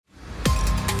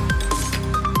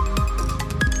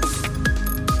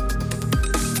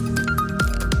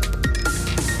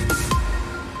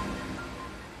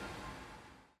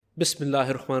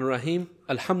Bismillahir Rahmanir Rahim.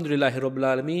 Alhamdulillahi Rabbil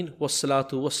Alameen.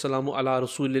 Wassalatu wassalamu ala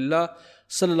Rasulillah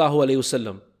sallallahu alayhi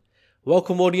wasallam.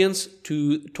 Welcome, audience,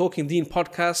 to Talking Deen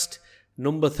podcast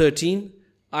number 13.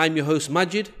 I'm your host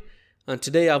Majid, and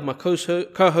today I have my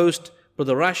co-host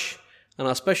Brother Rash and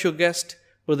our special guest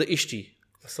Brother Ishti.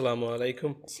 Assalamu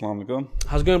alaikum. Assalamu alaikum.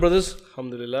 How's it going, brothers?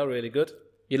 Alhamdulillah, really good.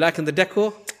 You liking the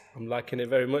decor? I'm liking it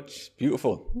very much.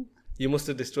 Beautiful. You must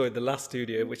have destroyed the last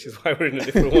studio, which is why we're in a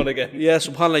different one again. Yeah,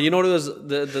 subhanAllah. You know what it was?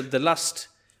 The last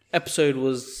episode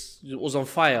was on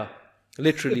fire,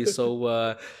 literally.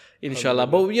 So, inshallah.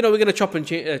 But, we're going to chop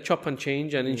and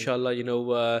change and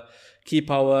inshallah,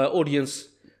 keep our audience,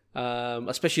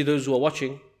 especially those who are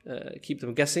watching, keep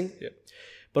them guessing. Yeah.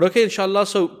 But okay, inshallah.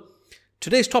 So,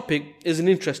 today's topic is an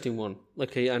interesting one.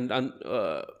 Okay, and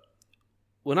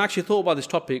when I actually thought about this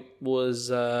topic was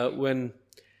when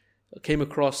I came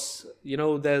across,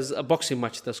 there's a boxing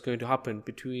match that's going to happen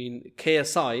between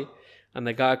KSI and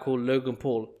a guy called Logan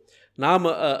Paul. Now, I'm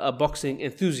a boxing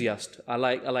enthusiast. I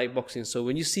like boxing. So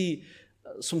when you see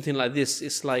something like this,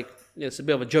 it's like, it's a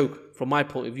bit of a joke from my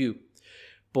point of view.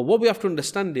 But what we have to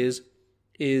understand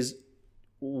is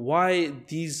why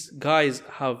these guys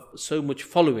have so much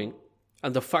following,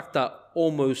 and the fact that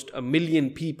almost 1 million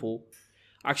people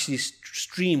actually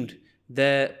streamed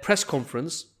their press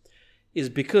conference is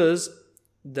because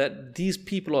that these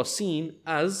people are seen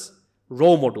as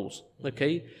role models,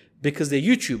 okay? Because they're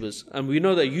YouTubers, and we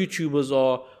know that YouTubers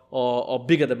are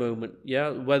big at the moment,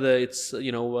 yeah? Whether it's,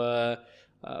 PewDiePie?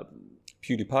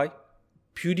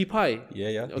 PewDiePie.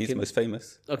 Yeah, Okay. he's the most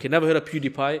famous. Okay, never heard of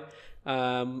PewDiePie.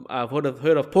 I've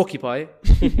heard of Porcupine,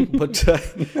 but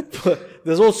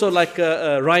there's also like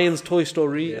Ryan's Toy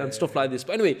Story and stuff like this.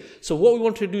 But anyway, so what we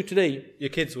want to do today... Your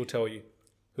kids will tell you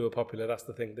who are popular. That's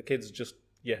the thing. The kids just,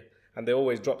 and they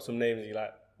always drop some names and you're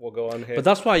like, what go on here? But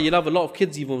that's why you'll have a lot of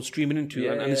kids even streaming into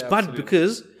it. And it's bad absolutely.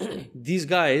 because these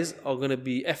guys are going to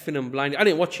be effing and blinding. I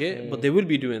didn't watch it, but they will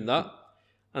be doing that.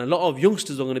 And a lot of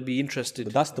youngsters are going to be interested.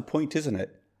 But that's the point, isn't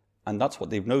it? And that's what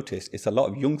they've noticed. It's a lot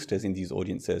of youngsters in these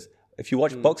audiences. If you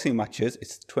watch boxing matches,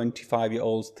 it's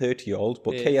 25-year-olds, 30-years-olds.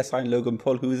 But KSI and Logan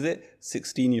Paul, who is it?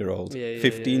 16-year-olds,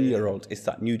 15-year-olds. It's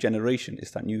that new generation.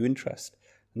 It's that new interest.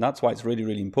 And that's why it's really,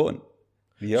 really important.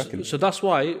 So that's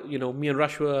why, me and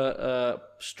Rash were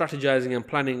strategizing and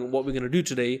planning what we're going to do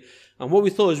today. And what we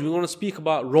thought is we want to speak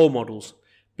about role models,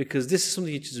 because this is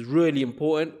something which is really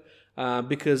important.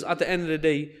 Because at the end of the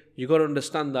day, you got to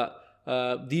understand that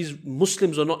these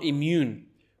Muslims are not immune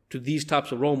to these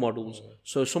types of role models.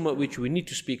 So something which we need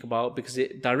to speak about because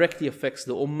it directly affects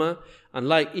the ummah. And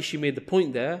like Ishi made the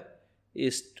point there,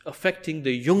 is affecting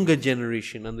the younger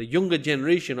generation. And the younger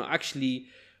generation are actually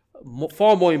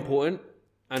far more important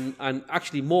and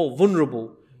actually more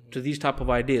vulnerable to these type of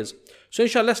ideas. So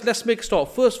inshallah, let's make a start.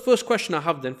 First question I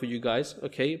have then for you guys,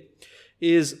 okay,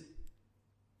 is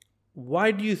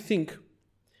why do you think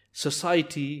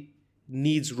society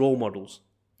needs role models?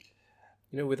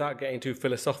 Without getting too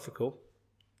philosophical,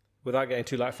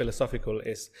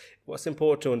 is what's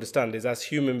important to understand is as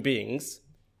human beings,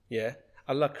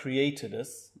 Allah created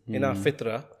us in our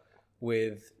fitrah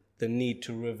with the need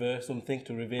to revere something,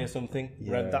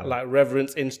 that like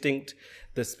reverence instinct,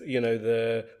 this,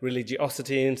 the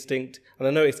religiosity instinct. And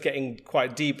I know it's getting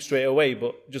quite deep straight away,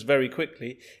 but just very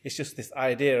quickly, it's just this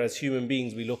idea as human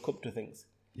beings, we look up to things.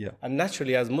 Yeah. And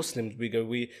naturally, as Muslims,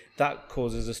 that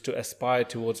causes us to aspire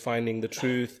towards finding the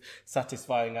truth,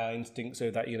 satisfying our instinct so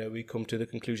that, we come to the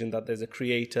conclusion that there's a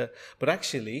creator. But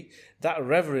actually, that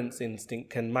reverence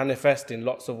instinct can manifest in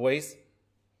lots of ways.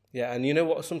 Yeah, and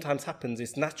what sometimes happens,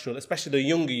 it's natural, especially the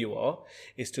younger you are,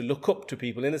 is to look up to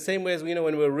people in the same way as,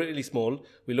 when we're really small,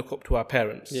 we look up to our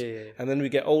parents. And then we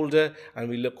get older and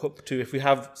we look up to, if we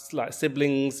have like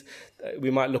siblings, we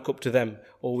might look up to them,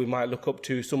 or we might look up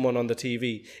to someone on the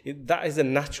TV. That is a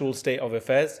natural state of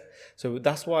affairs. So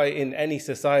that's why in any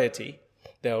society,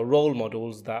 there are role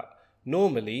models that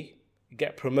normally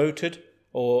get promoted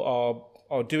or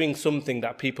are doing something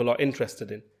that people are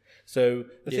interested in. So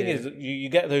the thing is, you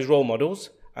get those role models,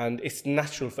 and it's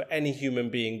natural for any human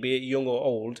being, be it young or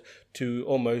old, to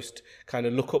almost kind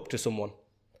of look up to someone.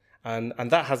 And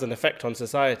that has an effect on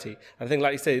society. And I think,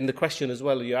 like you say, in the question as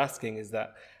well you're asking, is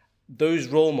that those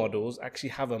role models actually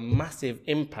have a massive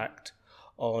impact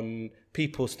on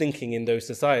people's thinking in those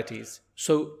societies.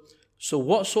 So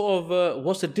what sort of,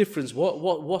 what's the difference? What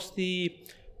would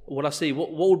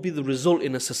be the result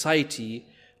in a society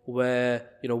where,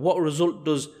 what result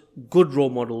does good role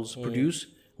models produce,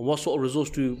 and what sort of results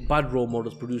do bad role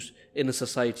models produce in a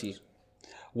society?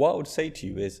 What I would say to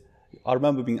you is, I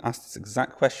remember being asked this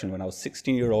exact question when I was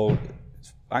 16-year-old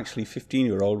actually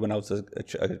 15-year-old when I was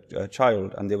a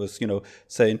child, and they was,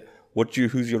 saying,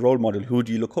 who's your role model? Who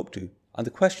do you look up to? And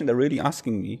the question they're really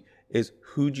asking me is,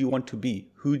 who do you want to be?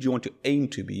 Who do you want to aim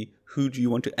to be? Who do you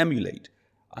want to emulate?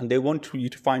 And they want you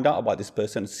to find out about this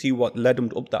person, see what led them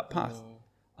up that path.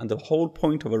 And the whole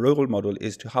point of a role model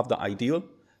is to have the ideal.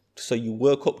 So you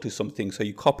work up to something, so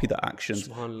you copy the actions,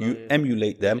 you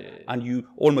emulate them, and you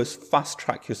almost fast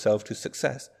track yourself to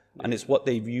success. And it's what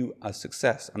they view as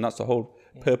success. And that's the whole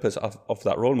purpose of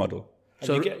that role model.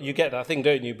 So you get that thing,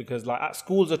 don't you? Because like at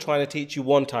schools are trying to teach you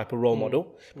one type of role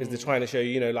model, because they're trying to show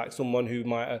you, like someone who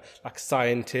might like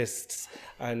scientists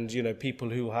and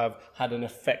people who have had an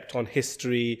effect on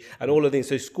history and all of these.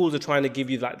 So schools are trying to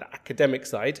give you like the academic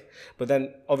side, but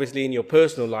then obviously in your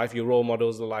personal life, your role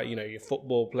models are like your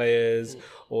football players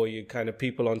or your kind of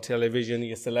people on television,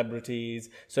 your celebrities.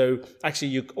 So actually,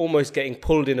 you're almost getting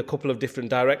pulled in a couple of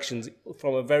different directions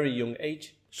from a very young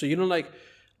age. So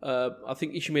I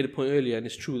think Ishi made a point earlier, and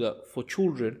it's true that for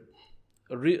children,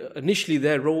 initially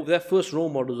their first role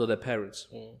models are their parents.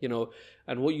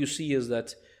 And what you see is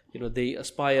that they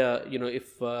aspire.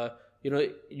 If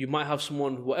you might have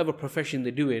someone, whatever profession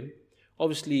they're doing,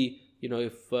 obviously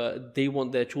if they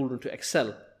want their children to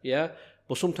excel,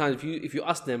 But sometimes if you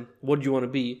ask them, what do you want to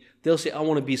be? They'll say, I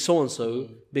want to be so and so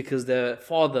because their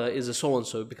father is a so and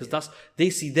so, because they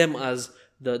see them as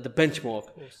the benchmark.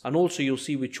 And also you'll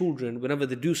see with children, whenever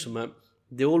they do something,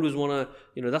 they always want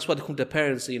to, that's why they come to their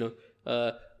parents,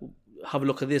 have a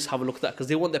look at this, have a look at that, because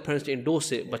they want their parents to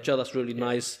endorse it. But that's really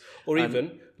nice. Or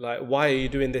even like, why are you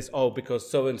doing this? Oh,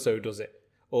 because so and so does it,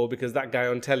 or because that guy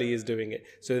on telly is doing it.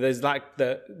 So there's like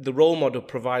the role model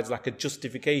provides like a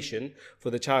justification for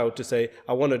the child to say,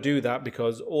 I want to do that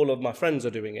because all of my friends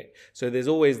are doing it. So there's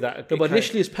always that. No, but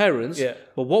initially as parents,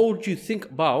 but what would you think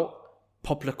about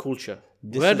popular culture?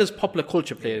 Where does popular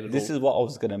culture play a role? This is what I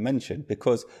was going to mention,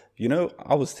 because,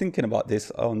 I was thinking about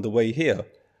this on the way here.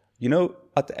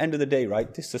 At the end of the day,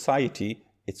 right, this society,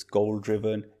 it's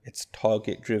goal-driven, it's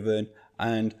target-driven,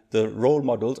 and the role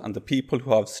models and the people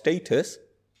who have status,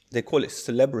 they call it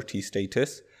celebrity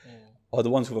status, are the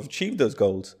ones who have achieved those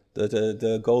goals,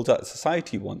 the goals that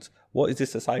society wants. What is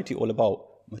this society all about?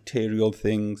 Material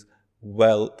things,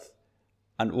 wealth,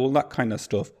 and all that kind of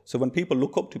stuff. So when people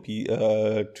look up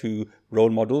to role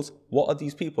models, what are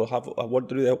these people have? What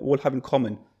do they all have in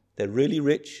common? They're really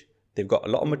rich. They've got a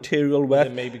lot of material wealth.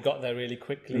 They maybe got there really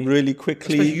quickly.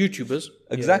 Especially YouTubers.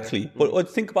 Exactly. But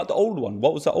think about the old one.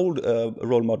 What was the old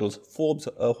role models? Forbes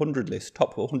 100 list,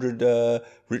 top 100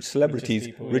 rich celebrities,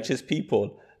 richest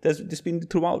people. There's been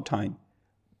throughout time.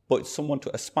 But it's someone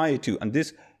to aspire to. And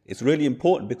this is really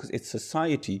important because it's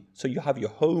society. So you have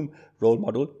your home role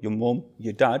model, your mom,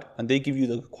 your dad, and they give you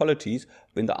the qualities.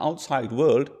 But in the outside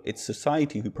world, it's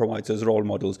society who provides those role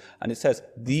models. And it says,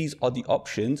 these are the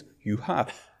options you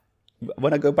have.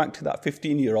 When I go back to that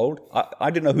 15-year-old,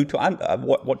 I didn't know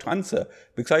what to answer,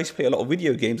 because I used to play a lot of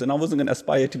video games and I wasn't going to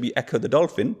aspire to be Echo the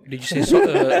Dolphin. Did you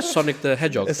say Sonic the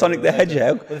Hedgehog? Sonic the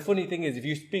Hedgehog. But the funny thing is, if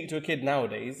you speak to a kid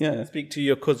nowadays, speak to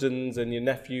your cousins and your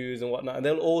nephews and whatnot, and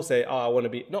they'll all say, I want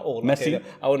to be, not all, Messi. Okay,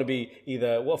 I want to be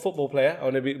either a football player, I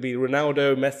want to be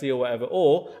Ronaldo, Messi or whatever,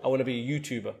 or I want to be a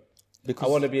YouTuber. Because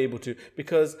I want to be able to,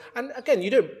 and again,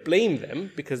 you don't blame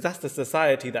them, because that's the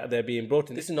society that they're being brought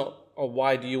in. This is not,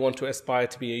 why do you want to aspire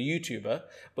to be a YouTuber?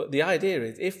 But the idea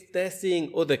is, if they're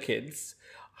seeing other kids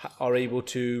are able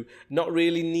to not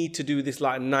really need to do this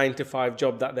like 9-to-5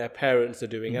 job that their parents are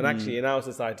doing. And actually in our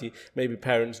society, maybe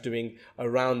parents doing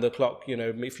around the clock,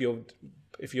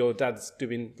 if your dad's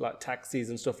doing like taxis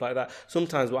and stuff like that,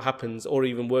 sometimes what happens, or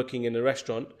even working in a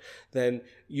restaurant, then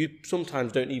you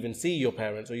sometimes don't even see your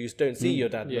parents, or you don't see your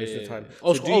dad most of the time.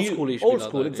 Old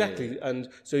school, exactly. And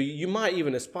so you might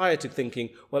even aspire to thinking,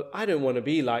 well, I don't want to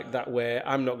be like that where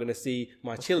I'm not going to see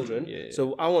my children.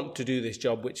 So I want to do this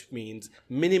job, which means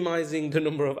minimizing the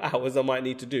number of hours I might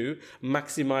need to do,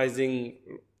 maximizing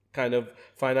kind of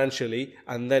financially,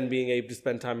 and then being able to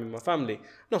spend time with my family.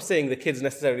 Not saying the kids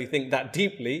necessarily think that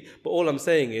deeply, but all I'm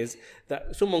saying is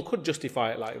that someone could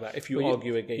justify it like that if you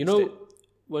argue against it.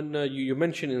 When you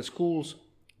mentioned in schools,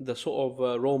 the sort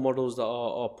of role models that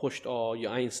are pushed are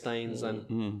your Einsteins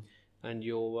and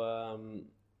your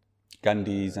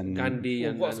Gandhi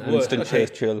and Winston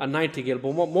Churchill and Nightingale.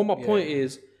 But what my point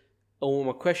is, or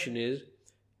what my question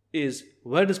is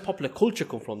where does popular culture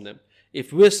come from then?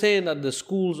 If we're saying that the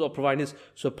schools are providing this,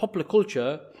 so popular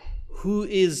culture, who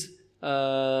is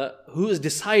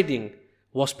deciding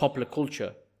what's popular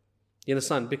culture? You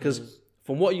understand? Because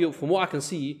from what I can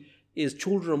see, is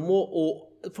children are more, or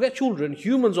forget children,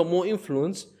 humans are more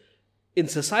influenced in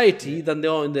society than they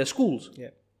are in their schools. Yeah.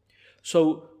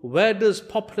 So where does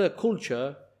popular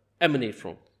culture emanate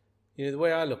from? You know, the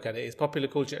way I look at it is popular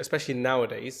culture, especially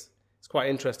nowadays, it's quite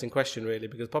an interesting question, really,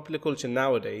 because popular culture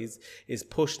nowadays is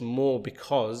pushed more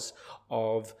because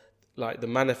of like the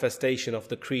manifestation of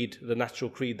the creed, the natural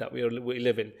creed that we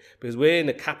live in. Because we're in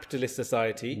a capitalist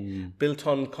society built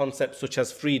on concepts such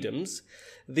as freedoms.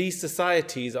 These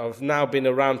societies have now been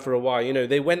around for a while. You know,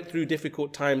 they went through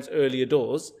difficult times earlier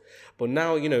doors, but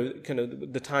now, you know, kind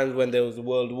of the times when there was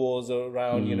world wars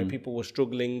around, you know, people were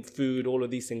struggling, food, all of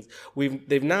these things.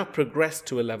 They've now progressed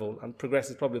to a level, and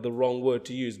progress is probably the wrong word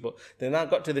to use, but they've now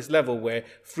got to this level where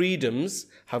freedoms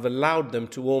have allowed them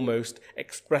to almost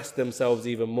express themselves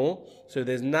even more. So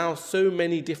there's now so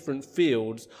many different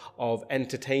fields of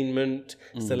entertainment,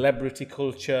 celebrity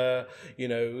culture, you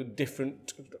know,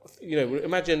 different, you know,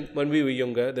 imagine when we were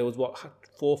younger, there was 4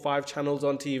 or 5 channels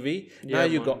on TV. Yeah, now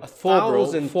you've man. got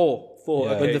 4. 4.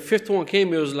 Yeah. Okay. When the 5th one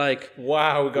came, it was like,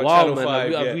 Wow, we got wow, channel man,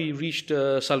 5. have yeah. we reached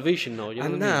salvation now? You know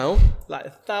And what I mean? now,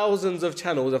 like thousands of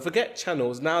channels, and forget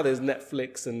channels, now there's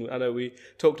Netflix, and I know we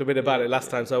talked a bit about it last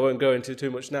time, so I won't go into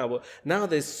too much now, but now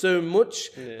there's so much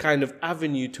kind of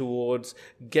avenue towards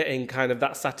getting kind of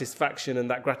that satisfaction and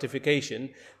that gratification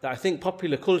that I think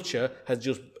popular culture has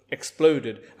just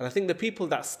exploded. And I think the people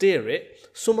that steer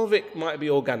it, some of it might be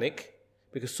organic,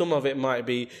 because some of it might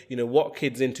be, you know, what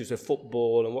kids into, so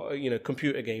football and what, you know,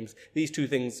 computer games. These two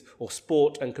things, or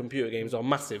sport and computer games, are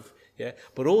massive. Yeah,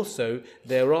 but also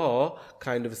there are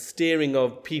kind of steering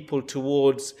of people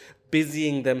towards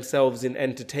busying themselves in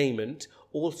entertainment,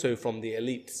 also from the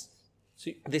elites.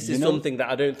 See, This is something that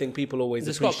I don't think people always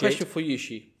Just got a appreciate. question for you,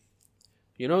 Ishi.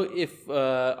 You know, if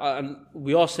and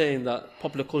we are saying that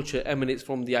popular culture emanates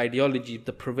from the ideology,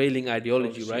 the prevailing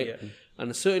ideology, right? yeah.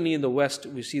 And certainly in the West,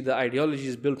 we see the ideology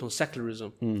is built on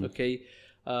secularism. Okay,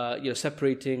 you're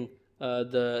separating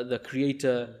the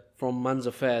creator from man's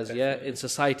affairs. Definitely. Yeah, in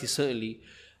society certainly,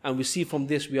 and we see from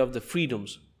this we have the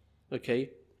freedoms.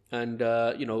 Okay, and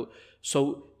you know,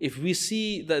 so if we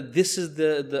see that this is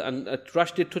the and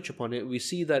Rash did touch upon it, we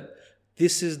see that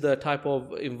this is the type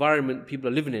of environment people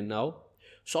are living in now.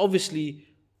 So obviously,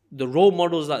 the role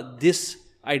models that this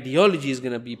ideology is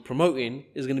going to be promoting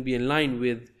is going to be in line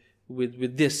with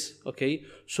this. Okay,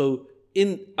 so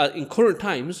in current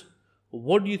times,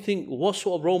 what do you think? What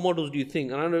sort of role models do you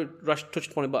think? And I know Rash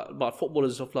touched upon it about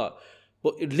footballers and stuff like that,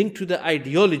 but linked to the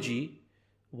ideology,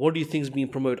 what do you think is being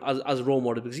promoted as role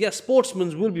models? Because yeah,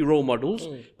 sportsmen will be role models,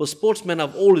 but sportsmen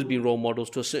have always been role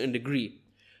models to a certain degree.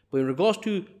 But in regards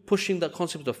to pushing that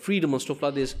concept of freedom and stuff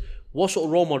like this, what sort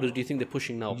of role models do you think they're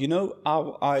pushing now? You know,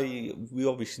 we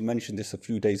obviously mentioned this a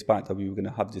few days back that we were going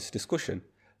to have this discussion.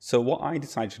 So what I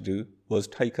decided to do was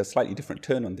take a slightly different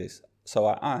turn on this. So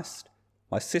I asked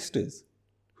my sisters,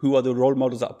 who are the role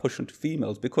models that are pushing to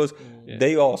females? Because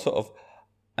they are sort of,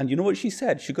 and you know what she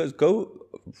said? She goes, go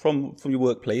from your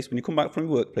workplace, when you come back from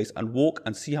your workplace, and walk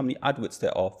and see how many adverts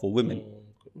there are for women.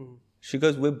 She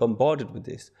goes, we're bombarded with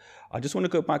this. I just want to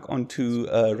go back onto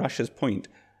Rasha's point.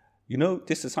 You know,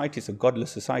 this society is a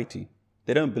godless society.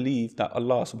 They don't believe that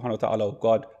Allah subhanahu wa ta'ala, or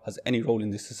God, has any role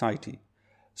in this society.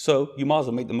 So you might as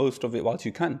well make the most of it whilst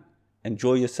you can.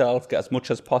 Enjoy yourself, get as much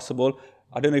as possible.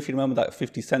 I don't know if you remember that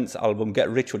 50 Cent's album, Get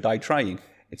Rich or Die Trying.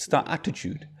 It's that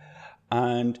attitude.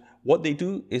 And what they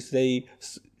do is they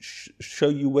show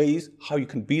you ways how you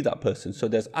can be that person. So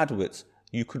there's adverts.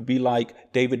 You could be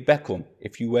like David Beckham.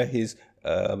 If you wear his,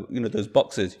 those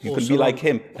boxers, you can be like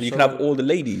him. And you can have all the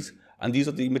ladies. And these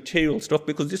are the material stuff,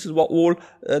 because this is what all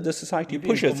the society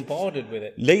pushes. Being bombarded with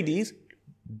it. Ladies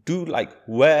do like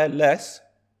wear less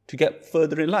to get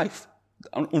further in life.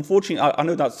 Unfortunately, I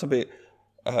know that's a bit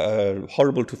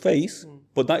horrible to face,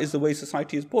 but that is the way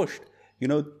society is pushed. You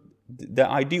know, the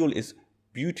ideal is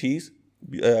be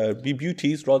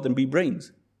beauties rather than be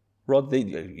brains.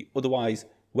 Otherwise,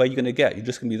 where are you going to get? You're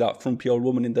just going to be that frumpy old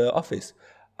woman in the office.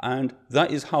 And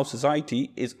that is how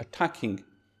society is attacking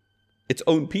its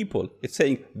own people. It's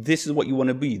saying, this is what you want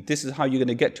to be. This is how you're going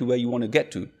to get to where you want to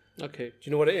get to. Okay. Do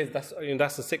you know what it is?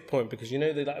 That's a sick point, because you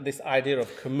know this idea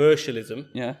of commercialism,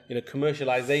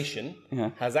 commercialization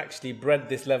has actually bred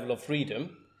this level of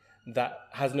freedom that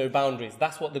has no boundaries.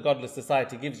 That's what the godless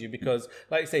society gives you, because,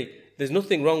 like I say, there's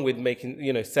nothing wrong with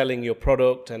selling your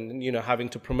product and, having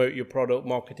to promote your product,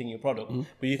 marketing your product.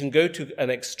 But you can go to an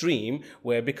extreme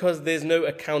where, because there's no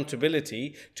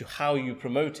accountability to how you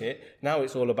promote it, now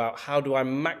it's all about how do I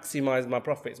maximize my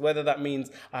profits? Whether that means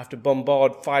I have to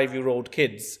bombard 5-year-old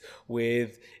kids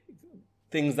with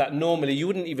things that normally you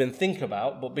wouldn't even think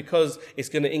about, but because it's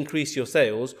going to increase your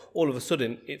sales, all of a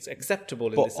sudden it's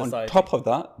acceptable in this society. On top of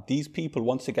that, these people,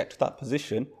 once they get to that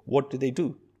position, what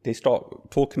do? They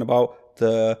start talking about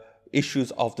the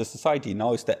issues of the society.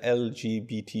 Now it's the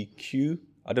LGBTQ.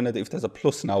 I don't know if there's a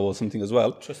plus now or something as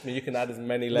well. Trust me, you can add as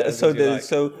many letters So as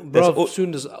you like. Bro,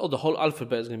 soon as the whole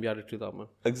alphabet is going to be added to that, man.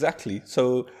 Exactly.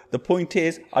 So the point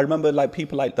is, I remember like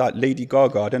people like that, Lady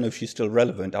Gaga. I don't know if she's still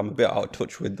relevant. I'm a bit out of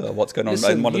touch with what's going on.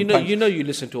 Listen, in modern times. you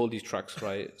listen to all these tracks,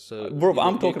 right? So, Bro,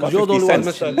 I'm talking about you're the 50 only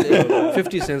one Cent. mentioned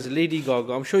 50 Cent, Lady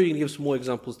Gaga. I'm sure you can give some more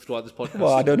examples throughout this podcast.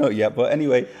 Well, I don't know yet, but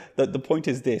anyway, the point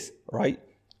is this, right?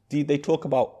 They talk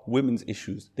about women's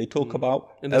issues. They talk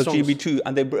about In the LGBT,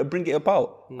 and they bring it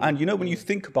about. And you know, when you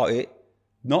think about it,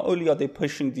 not only are they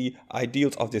pushing the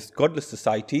ideals of this godless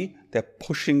society, they're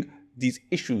pushing these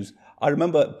issues. I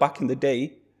remember back in the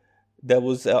day, there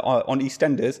was on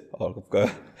EastEnders,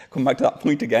 come back to that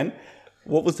point again,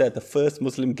 what was there? The first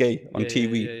Muslim gay on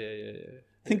TV. Yeah.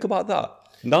 Think about that.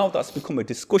 Now that's become a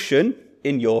discussion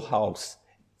in your house.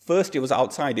 First, it was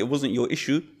outside. It wasn't your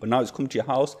issue, but now it's come to your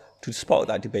house to spark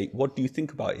that debate. What do you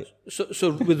think about it?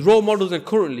 So with role models and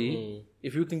currently,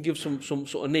 if you can give some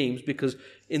sort of names, because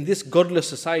in this godless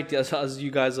society, as you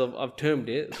guys have termed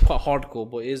it, it's quite hardcore,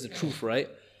 but it is the truth, right?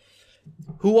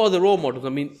 Who are the role models? I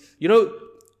mean, you know,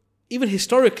 even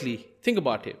historically, think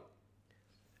about it.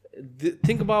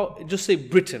 Think about, just say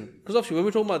Britain. Because obviously when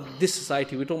we're talking about this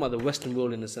society, we're talking about the Western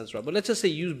world in a sense, right? But let's just say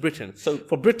use Britain. So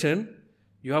for Britain,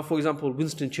 you have, for example,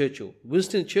 Winston Churchill.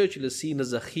 Winston Churchill is seen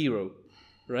as a hero,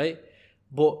 right?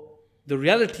 But the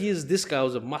reality is this guy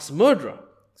was a mass murderer.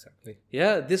 Exactly.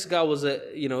 Yeah, this guy was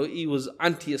he was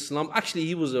anti-Islam. Actually,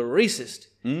 he was a racist,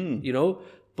 you know.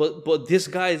 But this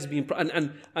guy is being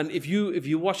and if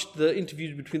you watch the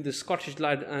interviews between the Scottish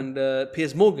lad and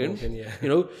Piers Morgan, you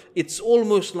know, it's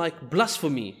almost like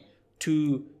blasphemy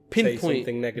to pinpoint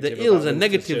the ills and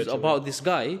negatives about this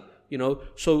guy, you know.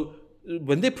 So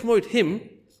when they promote him,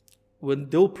 when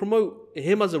they'll promote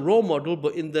him as a role model,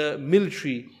 but in the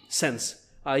military sense,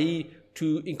 i.e.,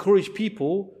 to encourage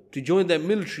people to join their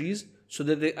militaries so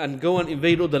that they and go and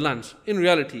invade other lands. In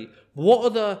reality,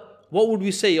 what would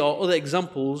we say are other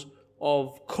examples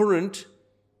of current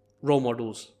role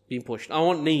models being pushed? I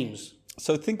want names.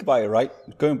 So think about it, right?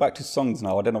 Going back to songs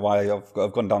now, I don't know why I've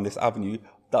gone down this avenue.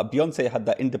 That Beyonce had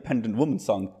that independent woman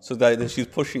song, so that she's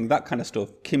pushing that kind of stuff.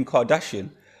 Kim Kardashian,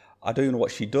 I don't know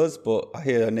what she does, but I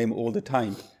hear her name all the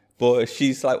time. But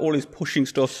she's like always pushing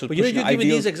stuff. But you know, you're giving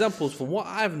these examples from what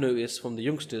I've noticed from the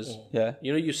youngsters. Yeah.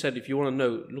 You know, you said if you want to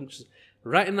know,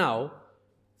 right now,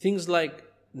 things like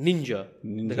Ninja,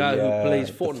 the guy who plays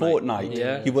Fortnite.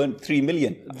 Yeah. He won 3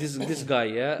 million. This guy,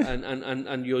 yeah,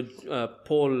 and your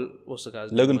Paul, what's the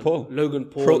guy's Logan name? Paul. Logan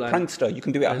Paul. Prankster. You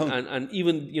can do it at home. And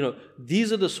even, you know,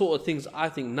 these are the sort of things I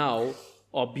think now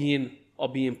are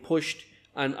being pushed.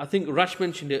 And I think Rash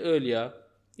mentioned it earlier.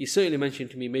 He certainly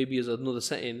mentioned to me, maybe as another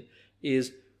setting,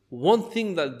 is one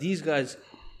thing that these guys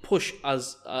push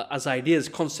as ideas,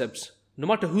 concepts, no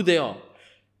matter who they are.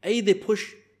 They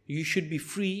push you should be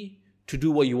free to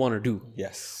do what you want to do.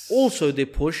 Yes. Also, they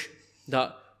push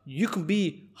that you can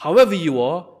be however you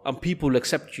are and people will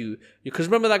accept you. Because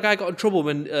remember that guy got in trouble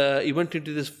when he went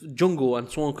into this jungle and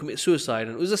someone committed suicide.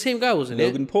 And it was the same guy, wasn't it?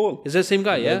 Logan Paul. Is that the same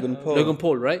guy, yeah? Logan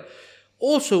Paul, right?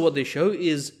 Also, what they show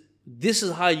is this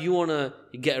is how you want to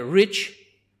get rich,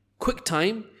 quick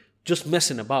time, just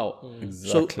messing about.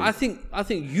 Exactly. So I think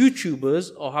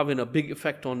YouTubers are having a big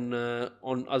effect on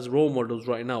as role models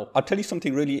right now. I'll tell you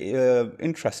something really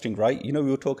interesting, right? You know,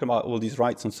 we were talking about all these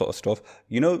rights and sort of stuff.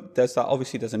 You know, there's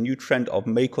a new trend of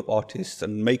makeup artists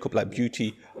and makeup like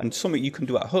beauty and something you can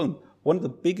do at home. One of the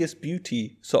biggest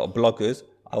beauty sort of bloggers,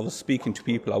 I was speaking to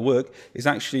people at work, is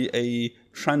actually a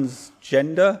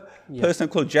transgender person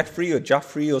called Jeffrey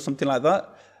or something like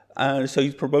that. And so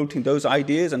he's promoting those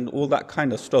ideas and all that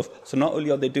kind of stuff. So not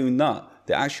only are they doing that,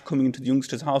 they're actually coming into the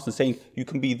youngster's house and saying, you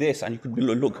can be this and you can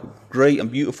look great and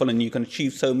beautiful and you can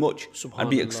achieve so much and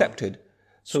be accepted.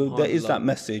 So there is that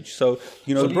message. So,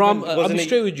 you know... So, bro, I'll be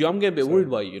straight with you. I'm getting a bit worried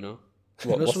about you, you know.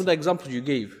 Some of the examples you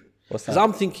gave. Because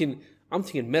I'm thinking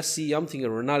Messi, I'm thinking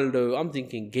Ronaldo, I'm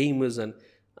thinking gamers and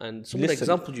some of the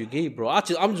examples you gave, bro.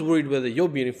 Actually, I'm just worried whether you're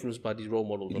being influenced by these role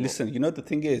models. Listen, you know, the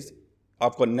thing is,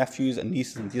 I've got nephews and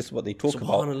nieces, and this is what they talk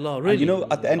about. Subhanallah, really? And you know,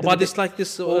 at the end of the day,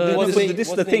 this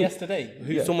is the thing.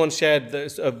 Yesterday, someone shared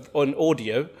this on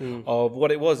audio of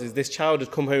what it was. Is this child had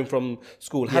come home from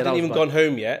school, hadn't even gone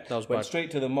home yet, went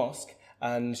straight to the mosque,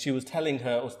 and she was telling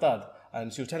her ustad,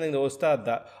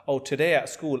 that, today at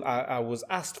school, I was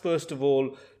asked first of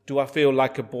all, do I feel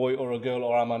like a boy or a girl,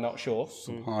 or am I not sure?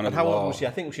 And how old was she? I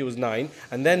think she was 9.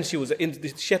 And then she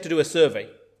had to do a survey,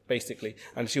 basically.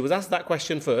 And she was asked that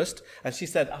question first. And she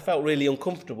said, I felt really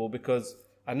uncomfortable because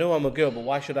I know I'm a girl, but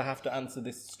why should I have to answer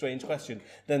this strange question?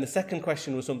 Then the second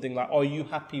question was something like, are you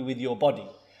happy with your body?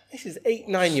 This is 8,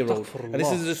 9-year-old. And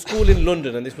this is a school in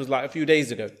London, and this was like a few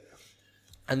days ago.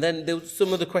 And then there was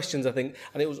some other questions, I think,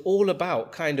 and it was all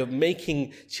about kind of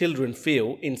making children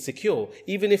feel insecure.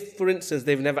 Even if, for instance,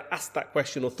 they've never asked that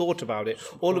question or thought about it,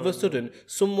 all of a sudden,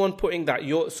 someone putting that,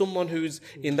 someone who's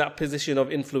in that position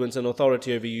of influence and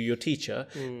authority over you, your teacher,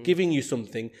 giving you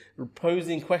something,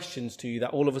 posing questions to you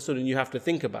that all of a sudden you have to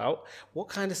think about, what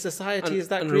kind of society is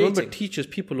that creating? And remember, teachers,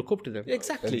 people look up to them.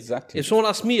 Exactly. If someone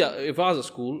asked me, if I was at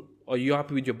school, are you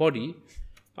happy with your body?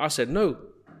 I said, no.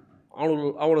 I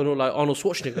want to know like Arnold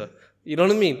Schwarzenegger. You know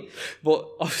what I mean? But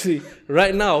obviously,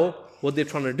 right now, what they're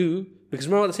trying to do, because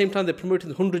remember at the same time they're promoting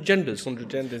 100 genders. 100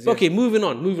 genders, yeah. Okay, moving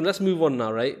on. Let's move on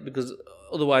now, right? Because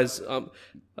otherwise, I'm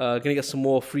going to get some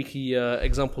more freaky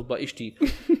examples by Ishti.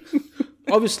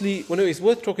 Obviously, well, no, it's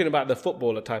worth talking about the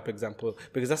footballer type example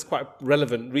because that's quite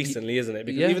relevant recently, isn't it?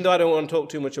 Because even though I don't want to talk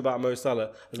too much about Mo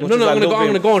Salah, as much as I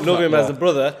love him as a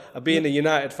brother, being a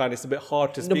United fan, it's a bit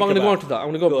hard to speak about. I'm going to go on to that. I'm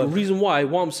going to go. The reason why,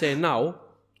 what I'm saying now,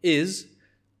 is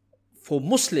for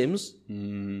Muslims,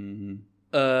 even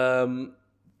though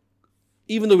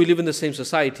we live in the same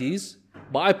societies,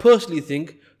 but I personally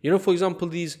think, for example,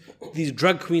 these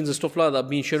drag queens and stuff like that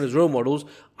being shown as role models,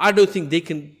 I don't think they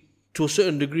can, to a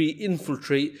certain degree,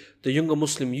 infiltrate the younger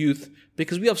Muslim youth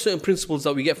because we have certain principles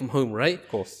that we get from home, right? Of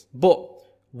course. But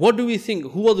what do we think?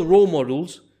 Who are the role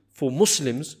models for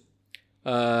Muslims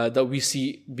that we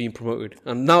see being promoted?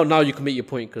 And now you can make your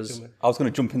point because I was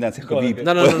going to jump in there and say Khabib.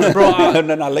 No, bro.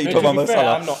 No, I'll let you talk about Mo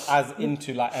Salah. I'm not as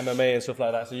into like MMA and stuff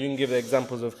like that, so you can give the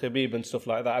examples of Khabib and stuff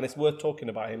like that, and it's worth talking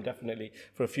about him definitely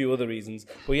for a few other reasons.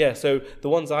 But yeah, so the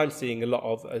ones I'm seeing a lot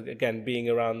of, again, being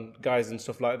around guys and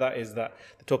stuff like that, is that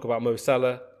they talk about Mo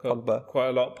Salah, Pogba. Quite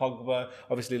a lot. Pogba,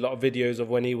 obviously a lot of videos of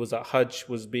when he was at Hajj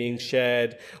was being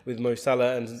shared with Mo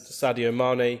Salah and Sadio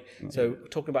Mane. So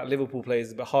talking about Liverpool players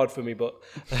is a bit hard for me, but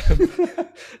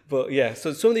but yeah.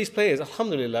 So some of these players,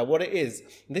 alhamdulillah, what it is,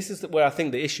 this is where I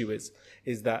think the issue is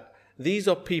that these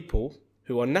are people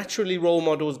who are naturally role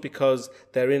models because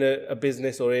they're in a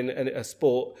business or in a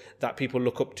sport that people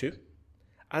look up to.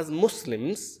 As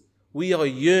Muslims, we are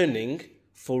yearning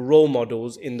for role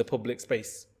models in the public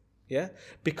space. Yeah,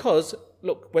 because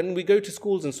look, when we go to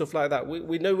schools and stuff like that,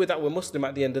 we know that we're Muslim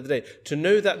at the end of the day. To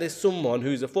know that there's someone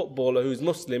who's a footballer, who's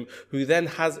Muslim, who then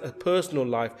has a personal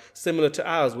life similar to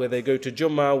ours, where they go to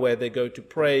Jummah, where they go to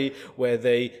pray, where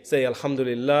they say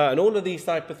Alhamdulillah, and all of these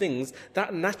type of things,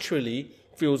 that naturally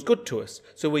feels good to us.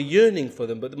 So we're yearning for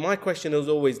them. But my question has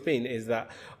always been is that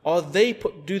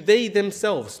do they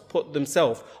themselves put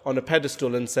themselves on a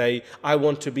pedestal and say, I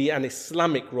want to be an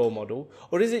Islamic role model?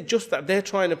 Or is it just that they're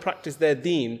trying to practice their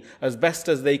deen as best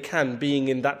as they can being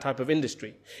in that type of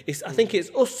industry? I think it's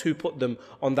us who put them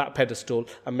on that pedestal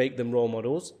and make them role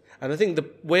models. And I think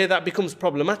where that becomes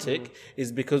problematic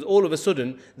is because all of a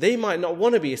sudden they might not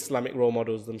want to be Islamic role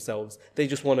models themselves. They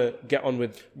just want to get on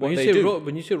with what they do.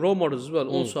 When you say role models as well,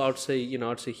 also I'd say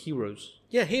heroes.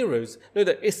 Yeah, heroes. No,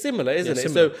 it's similar, isn't it?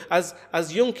 Similar. So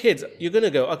as young kids, you're going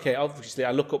to go, okay, obviously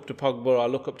I look up to Pogba, I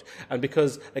look up to, and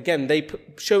because again they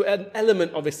show an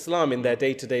element of Islam in their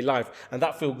day-to-day life, and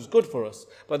that feels good for us.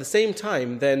 But at the same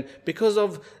time, then because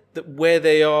of where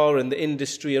they are and the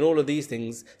industry and all of these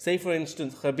things, say for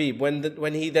instance Khabib,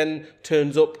 when he then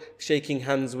turns up shaking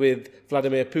hands with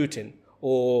Vladimir Putin,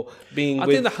 or being I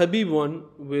think the Khabib one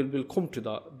will come to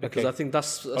that, because I think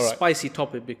that's a spicy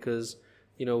topic, because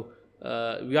we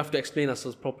have to explain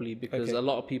ourselves properly, because a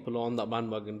lot of people are on that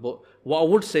bandwagon. But what I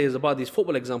would say is about these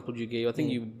football examples you gave, I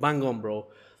think you bang on, bro,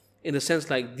 in the sense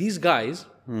like these guys,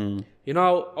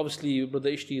 obviously Brother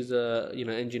Ishti is a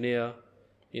engineer,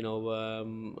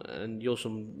 and you're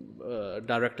some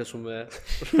director somewhere.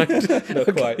 Right?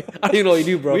 Not quite. I didn't know you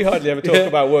do, bro. We hardly ever talk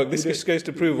about work. This just goes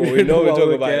to prove what we know. We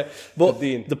talk about But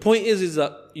the point is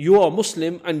that you are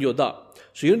Muslim and you're that.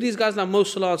 So these guys like Mo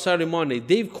Salah and Sadio Mane,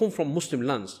 they've come from Muslim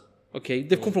lands. Okay,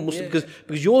 they've come from Muslim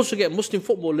because you also get Muslim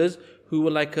footballers who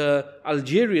were like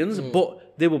Algerians,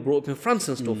 but they were brought up in France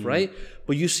and stuff, right?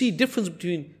 But you see difference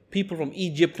between people from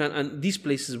Egypt and these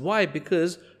places. Why?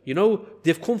 Because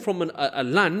they've come from a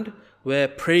land where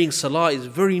praying Salah is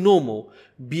very normal,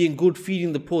 being good,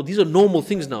 feeding the poor. These are normal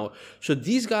things now. So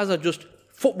these guys are just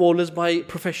footballers by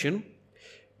profession,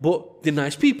 but they're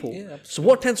nice people. Yeah, so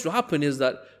what tends to happen is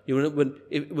that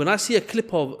when I see a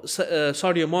clip of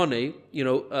Sadio Mane,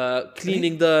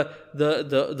 cleaning the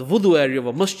wudu area of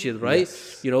a masjid, right?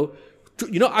 Yes.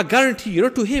 I guarantee,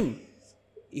 to him,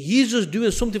 he's just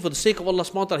doing something for the sake of Allah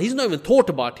subhanahu wa ta'ala. He's not even thought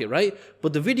about it, right?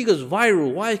 But the video goes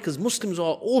viral. Why? Because Muslims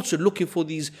are also looking for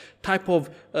these type of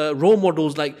role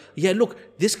models like, look,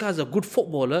 this guy's a good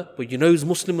footballer, but he's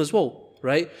Muslim as well,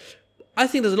 right? I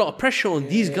think there's a lot of pressure on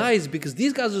these guys, because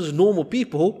these guys are just normal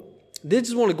people. They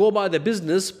just want to go about their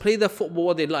business, play their football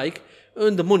what they like,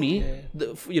 earn the money,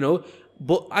 you know.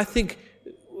 But I think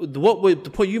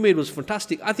the point you made was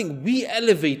fantastic. I think we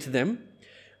elevate them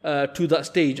to that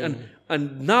stage,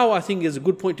 and now I think is a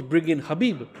good point to bring in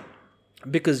Habib,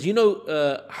 because you know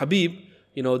Habib,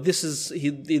 you know this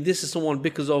is someone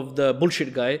because of the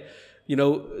bullshit guy, you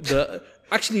know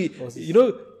you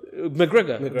know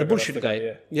McGregor, the bullshit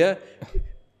guy, yeah.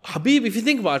 Habib, if you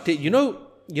think about it, you know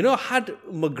had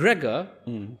McGregor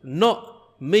not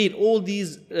made all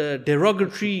these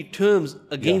derogatory terms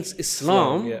against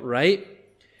Islam, right?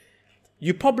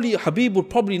 Habib would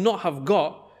probably not have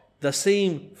got the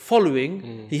same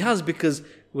following he has, because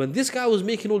when this guy was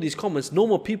making all these comments,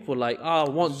 normal people were like, I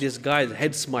want this guy's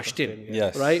head smashed in,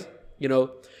 right? You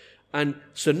know, and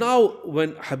so now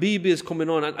when Habib is coming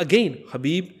on, and again,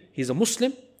 Habib, he's a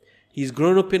Muslim. He's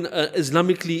grown up in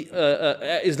Islamic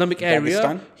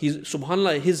area. He's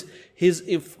subhanallah.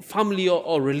 His family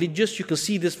are religious. You can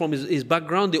see this from his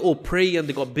background. They all pray and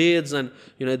they got beards, and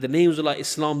you know the names are like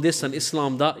Islam this and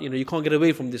Islam that. You know you can't get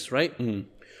away from this, right?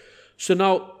 So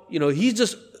now you know he's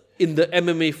just in the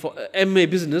MMA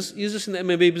business. He's just in the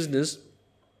MMA business.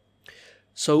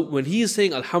 So when he is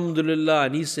saying Alhamdulillah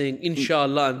and he's saying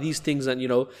Inshallah and these things, and you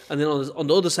know, and then on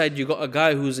the other side you got a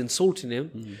guy who's insulting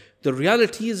him. The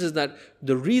reality is that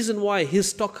the reason why his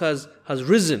stock has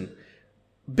risen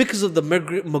because of the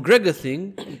McGregor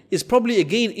thing is probably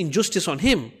again injustice on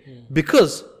him,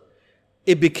 because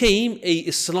it became a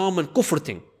Islam and Kufr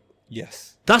thing.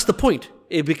 Yes, that's the point.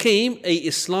 It became a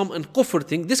Islam and Kufr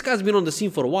thing. This guy's been on the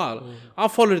scene for a while. I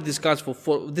followed this guy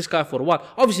for a while,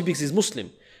 obviously because he's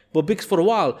Muslim. But big for a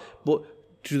while.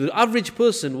 But to the average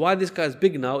person, why this guy is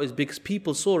big now is because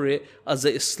people saw it as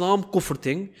an Islam kufr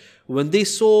thing. When they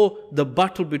saw the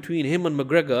battle between him and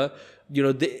McGregor, you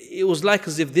know, it was like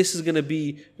as if this is going to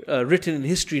be written in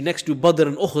history next to Badr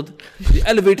and Uhud. They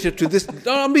elevated it to this.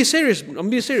 No, I'm being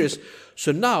serious.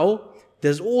 So now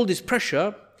there's all this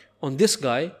pressure on this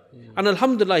guy, and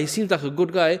Alhamdulillah, he seems like a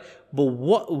good guy. But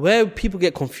where people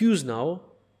get confused now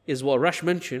is what Rash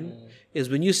mentioned, is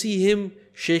when you see him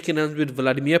shaking hands with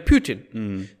Vladimir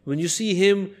Putin, when you see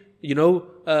him, you know,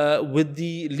 with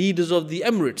the leaders of the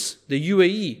Emirates, the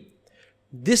UAE.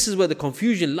 This is where the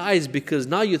confusion lies, because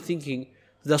now you're thinking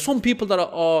there are some people that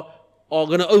are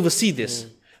going to oversee this,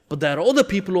 but there are other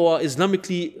people who are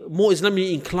more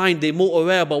Islamically inclined. They're more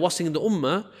aware about what's in the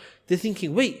Ummah. They're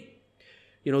thinking, wait,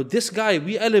 you know, this guy,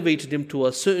 we elevated him to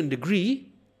a certain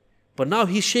degree, but now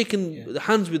he's shaking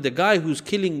hands with the guy who's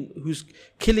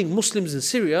killing Muslims in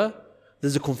Syria.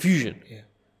 There's a confusion,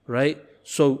 right?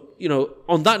 So, you know,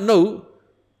 on that note,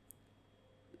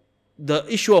 the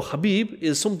issue of Habib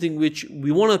is something which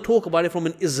we want to talk about it from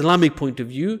an Islamic point of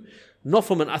view, not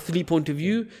from an athlete point of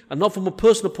view, and not from a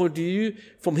personal point of view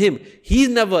from him. He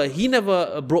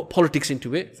never brought politics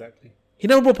into it. Exactly. He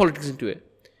never brought politics into it.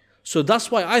 So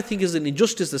that's why I think it's an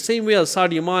injustice, the same way as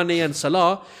Sadio Mane and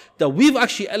Salah, that we've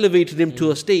actually elevated him to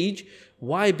a stage.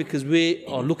 Why? Because we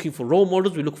are looking for role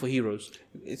models, we look for heroes.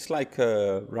 It's like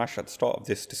Rash at the start of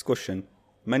this discussion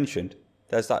mentioned,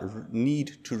 there's that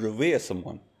need to revere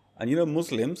someone. And you know,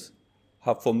 Muslims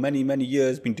have for many, many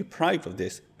years been deprived of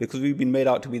this because we've been made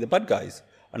out to be the bad guys.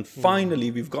 And finally,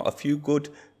 we've got a few good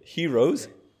heroes.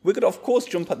 We're going to, of course,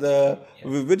 jump at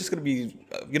we're just going to be,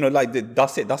 you know, like,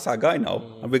 that's it, that's our guy now.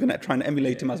 And we're going to try and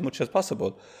emulate him as much as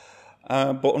possible.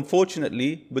 But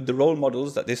unfortunately, with the role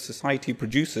models that this society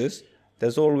produces,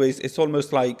 it's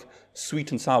almost like sweet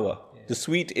and sour. The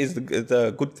sweet is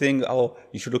the good thing. Oh,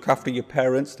 you should look after your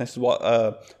parents. This is what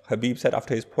Habib said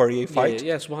after his Poirier fight.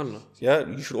 Yeah, subhanAllah. Yeah,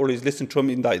 you should always listen to him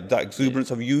in that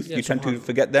exuberance of youth. You tend to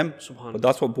forget them. But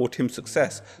that's what brought him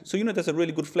success. So, you know, there's a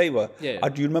really good flavour.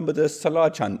 Do you remember the Salah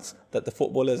chants that the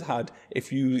footballers had?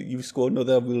 If you score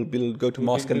another, we'll go to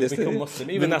mosque and this. Become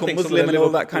Muslim. Even become Muslim and all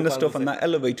that kind of stuff. And that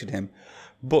elevated him.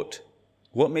 But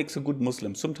what makes a good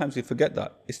Muslim? Sometimes we forget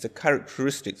that. It's the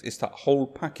characteristics. It's that whole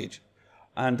package.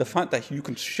 And the fact that you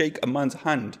can shake a man's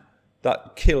hand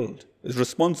that killed, is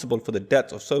responsible for the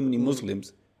death of so many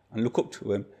Muslims, and look up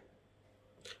to him.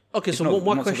 Okay, so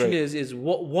my question is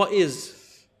what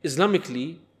is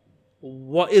Islamically,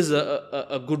 what is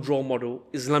a good role model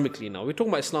Islamically now? We're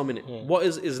talking about Islam, innit? What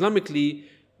is Islamically,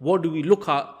 what do we look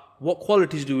at, what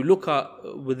qualities do we look at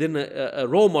within a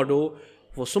role model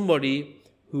for somebody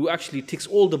who actually ticks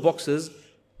all the boxes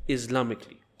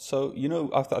Islamically? So, you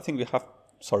know, I think we have...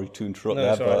 Sorry to interrupt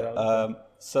but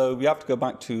so we have to go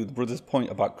back to the brother's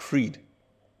point about creed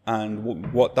and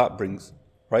what that brings,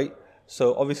 right?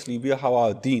 So obviously we have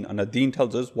our deen, and our deen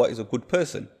tells us what is a good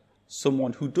person.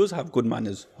 Someone who does have good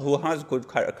manners, who has good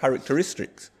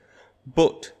characteristics.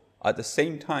 But At the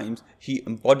same time, he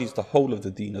embodies the whole of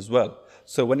the deen as well.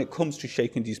 So when it comes to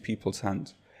shaking these people's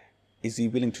hands, is he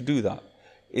willing to do that?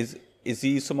 Is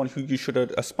he someone who you should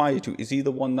aspire to? Is he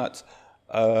the one that's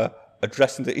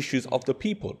addressing the issues of the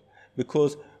people?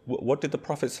 Because what did the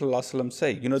Prophet ﷺ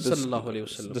say? You know,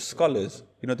 the scholars,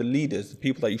 you know, the leaders, the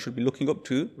people that you should be looking up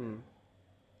to,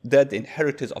 they're the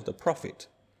inheritors of the Prophet.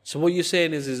 So what you're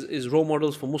saying is role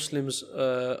models for Muslims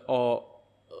are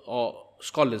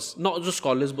scholars, not just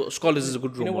scholars, but scholars is a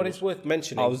good role model. You know what is worth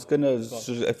mentioning? I was gonna,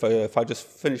 if I just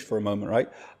finish for a moment, right?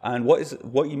 And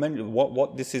what you mentioned,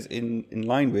 what this is in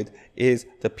line with is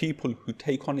the people who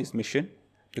take on his mission,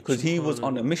 because he was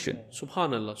on a mission.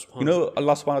 Subhanallah. You know,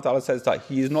 Allah subhanahu wa ta'ala says that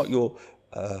he is not your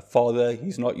father,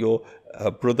 he's not your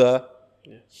brother,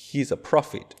 he's a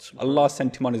prophet. Allah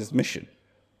sent him on his mission.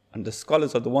 And the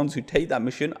scholars are the ones who take that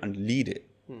mission and lead it.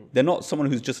 They're not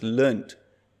someone who's just learnt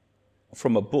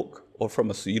from a book or from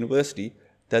a university.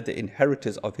 They're the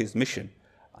inheritors of his mission.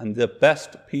 And the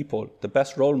best people, the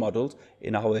best role models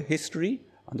in our history,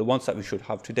 and the ones that we should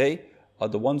have today, are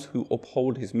the ones who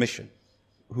uphold his mission,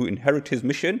 who inherit his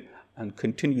mission and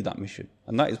continue that mission.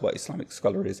 And that is what Islamic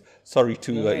scholar is. Sorry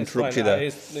to interrupt you there.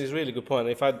 It's a really good point.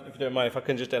 If you don't mind, if I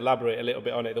can just elaborate a little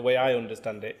bit on it, the way I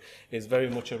understand it is very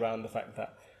much around the fact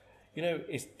that, you know,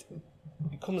 it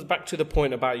comes back to the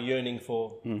point about yearning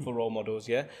for role models,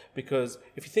 yeah? Because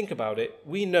if you think about it,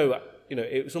 we know, you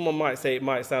know, someone might say it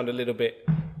might sound a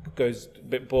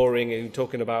bit boring and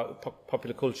talking about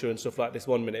popular culture and stuff like this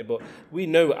 1 minute, but we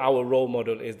know our role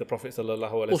model is the Prophet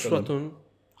sallallahu alaihi wasallam.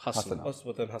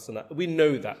 Uswatun Hasana. We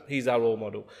know that he's our role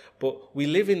model, but we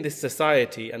live in this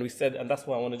society, and we said, and that's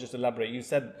why I want to just elaborate. You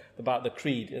said about the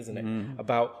creed, isn't it?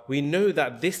 About we know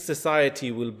that this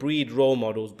society will breed role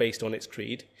models based on its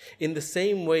creed, in the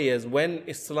same way as when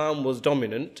Islam was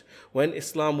dominant, when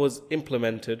Islam was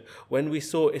implemented, when we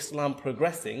saw Islam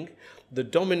progressing, the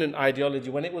dominant ideology,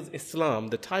 when it was Islam,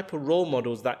 the type of role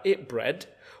models that it bred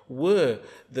were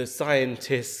the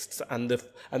scientists and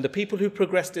the people who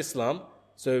progressed Islam.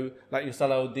 So, like your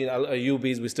Salahuddin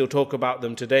al-Ayyubis, we still talk about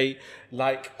them today,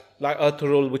 like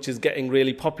Ertugrul, which is getting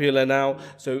really popular now.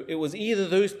 So it was either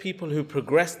those people who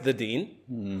progressed the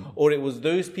deen, or it was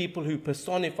those people who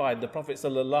personified the Prophet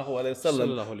sallallahu alaihi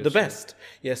wasallam the best.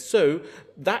 Yes, so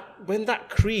that when that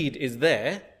creed is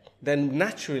there, then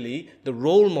naturally the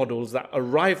role models that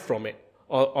arrive from it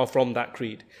are from that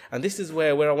creed. And this is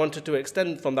where I wanted to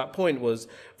extend from that point was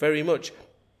very much,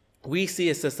 we see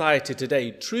a society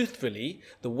today, truthfully,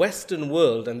 the Western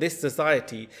world and this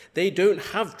society, they don't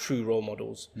have true role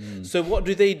models. So what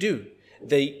do?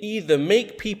 They either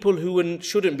make people who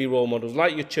shouldn't be role models,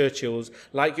 like your Churchills,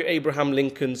 like your Abraham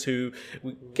Lincolns, who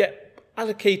get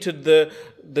allocated the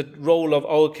role of,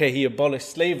 okay, he abolished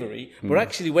slavery, but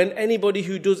actually when anybody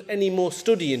who does any more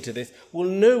study into this will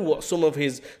know what some of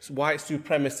his white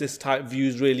supremacist type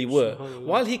views really were.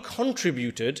 While he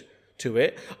contributed to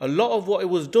it, a lot of what it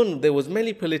was done, there was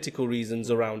many political reasons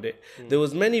around it. There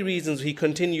was many reasons he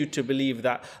continued to believe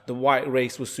that the white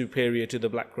race was superior to the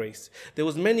black race. There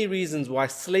was many reasons why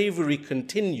slavery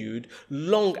continued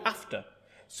long after.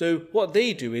 So what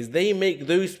they do is they make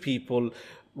those people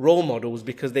role models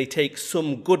because they take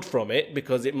some good from it,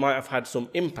 because it might have had some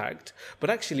impact. But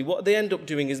actually what they end up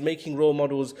doing is making role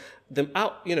models them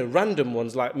out, you know, random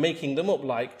ones, like making them up.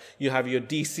 Like you have your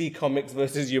DC comics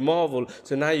versus your Marvel,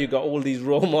 so now you got all these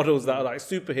role models that are like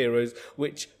superheroes,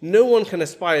 which no one can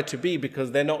aspire to be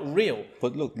because they're not real.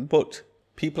 But look,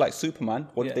 people like Superman,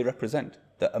 what do they represent?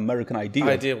 The American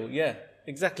ideal. Yeah,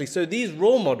 exactly. So these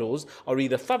role models are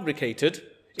either fabricated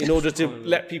in order to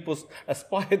let people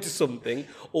aspire to something,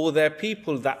 or they're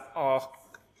people that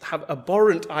have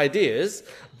abhorrent ideas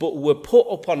but were put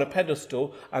up on a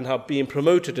pedestal and are being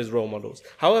promoted as role models.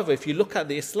 However, if you look at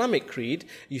the Islamic creed,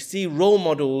 you see role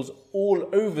models all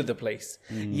over the place.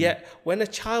 Yet when a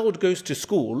child goes to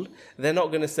school, they're not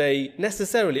going to say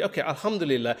necessarily, okay,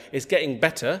 alhamdulillah, it's getting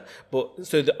better, but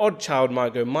so the odd child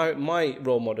might go, my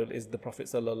role model is the Prophet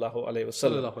sallallahu alaihi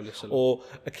wasallam. Or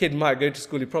a kid might go to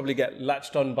school, he probably get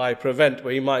latched on by Prevent,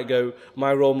 where he might go,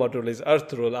 my role model is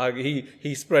Ertugrul,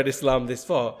 he spread Islam this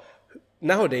far.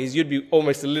 Nowadays, you'd be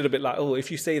almost a little bit like, oh, if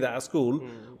you say that at school,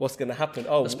 what's going to happen?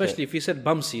 Oh, especially if you said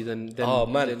Bamsi, then it's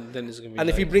going to be. And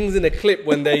if he brings in a clip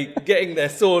when they getting their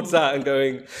swords out and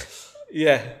going,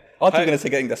 yeah. Aren't you going to say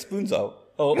getting their spoons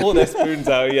out? Oh, all their spoons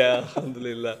out, yeah,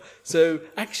 alhamdulillah. So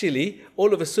actually,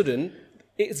 all of a sudden,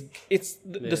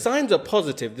 the signs are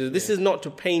positive. This is not to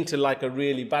paint like a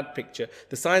really bad picture.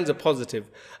 The signs are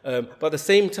positive, but at the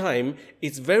same time,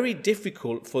 it's very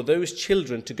difficult for those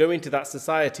children to go into that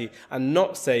society and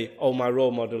not say, "Oh, my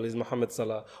role model is Mohamed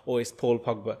Salah or it's Paul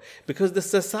Pogba," because the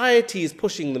society is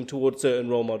pushing them towards certain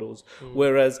role models.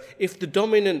 Whereas if the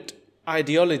dominant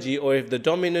ideology or if the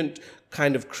dominant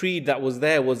kind of creed that was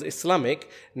there was Islamic,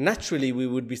 naturally we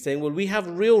would be saying, well, we have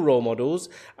real role models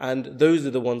and those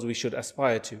are the ones we should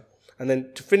aspire to. And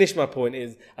then to finish my point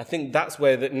is, I think that's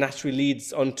where that naturally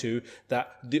leads on to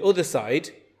that the other side,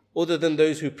 other than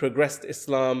those who progressed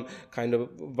Islam kind of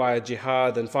via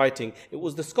jihad and fighting, it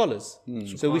was the scholars.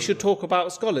 So we should talk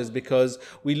about scholars, because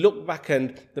we look back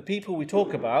and the people we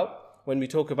talk about, when we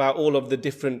talk about all of the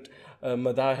different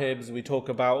madahibs, we talk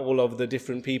about all of the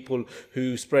different people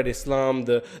who spread Islam,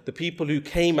 the people who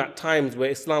came at times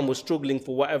where Islam was struggling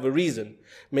for whatever reason.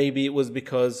 Maybe it was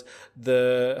because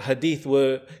the hadith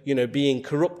were, being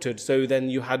corrupted. So then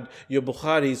you had your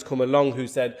Bukharis come along who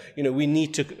said, we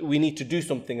need to do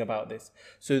something about this.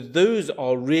 So those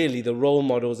are really the role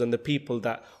models and the people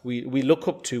that we look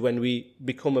up to when we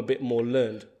become a bit more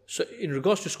learned. So in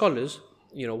regards to scholars,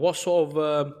 what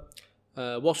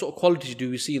sort of qualities do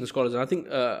we see in the scholars? And I think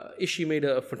Ishi made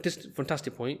a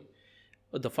fantastic point,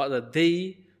 the fact that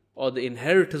they are the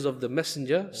inheritors of the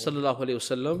Messenger sallallahu alaihi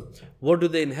wasallam. What do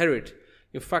they inherit?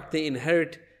 In fact, they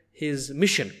inherit his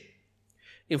mission.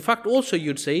 In fact, also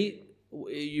you'd say,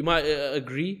 you might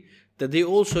agree, that they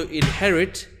also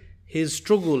inherit his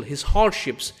struggle, his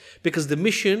hardships, because the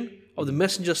mission of the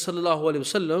Messenger sallallahu alaihi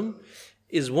wasallam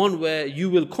is one where you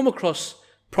will come across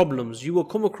problems, you will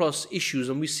come across issues,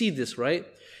 and we see this, right?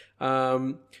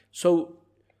 So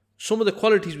some of the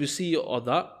qualities we see are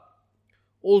that.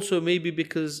 Also maybe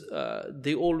because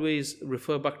they always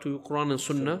refer back to Quran and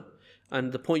Sunnah,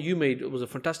 and the point you made was a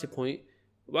fantastic point.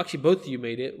 Well, actually both of you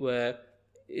made it, when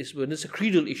it's a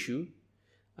creedal issue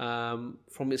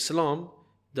from Islam,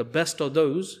 the best of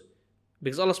those,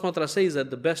 because Allah subhanahu wa ta'ala says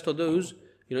that the best of those,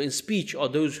 in speech, are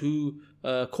those who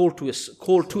call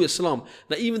to Islam.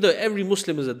 Now, even though every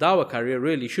Muslim is a dawah carrier,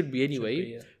 really should be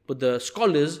anyway, but the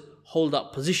scholars hold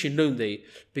that position, don't they?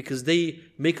 Because they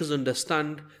make us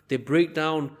understand, they break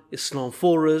down Islam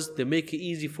for us, they make it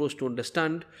easy for us to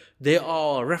understand. They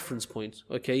are reference points,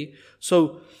 okay?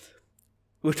 So,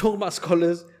 we're talking about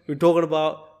scholars, we're talking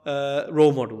about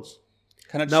role models.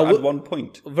 Can I just add one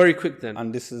point? Very quick then.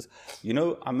 And this is,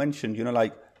 I mentioned,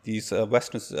 like these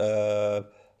Western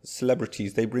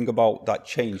celebrities, they bring about that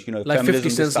change, like feminism, 50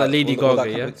 Cent, like Lady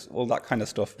Gaga, all that kind of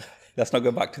stuff. Let's not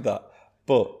go back to that.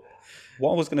 But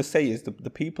what I was going to say is the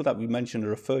people that we mentioned or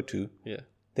referred to,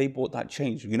 they brought that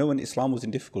change. When Islam was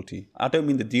in difficulty, I don't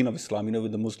mean the deen of Islam,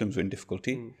 when the Muslims were in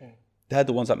difficulty, they're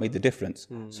the ones that made the difference.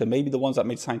 So maybe the ones that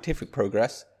made scientific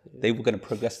progress, they were going to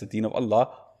progress the deen of Allah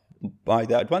by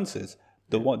their advances.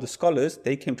 The scholars,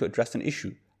 they came to address an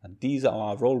issue. And these are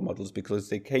our role models because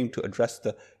they came to address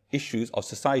the issues of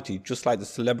society, just like the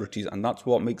celebrities, and that's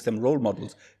what makes them role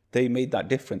models. They made that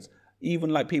difference.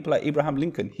 Even like people like Abraham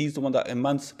Lincoln, he's the one that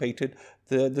emancipated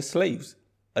the slaves,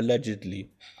 allegedly.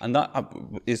 And that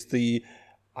is the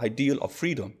ideal of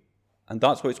freedom. And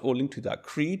that's why it's all linked to that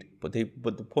creed. But the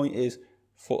point is,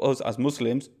 for us as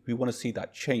Muslims, we want to see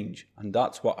that change. And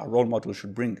that's what our role models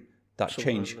should bring, that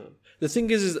change. The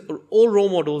thing is all role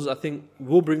models, I think,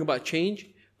 will bring about change.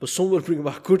 But some will bring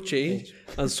about good change,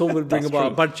 and some will bring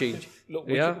about bad change. Look,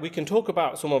 we can talk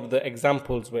about some of the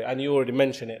examples where, and you already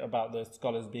mentioned it, about the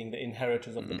scholars being the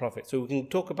inheritors of the Prophet. So we can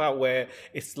talk about where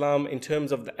Islam, in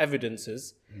terms of the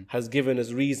evidences, has given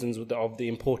us reasons of the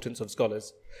importance of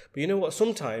scholars. But you know what?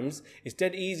 Sometimes it's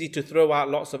dead easy to throw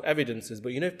out lots of evidences,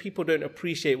 but if people don't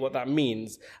appreciate what that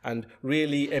means and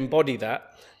really embody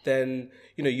that, then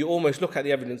you almost look at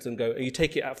the evidence and go, you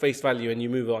take it at face value and you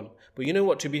move on. But you know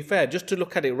what? To be fair, just to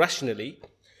look at it rationally,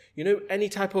 any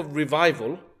type of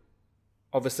revival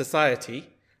of a society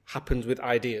happens with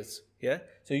ideas. Yeah.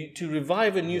 So to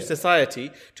revive a new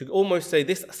society, to almost say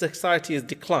this society has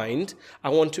declined, I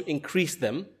want to increase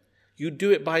them. You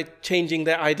do it by changing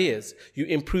their ideas. You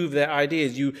improve their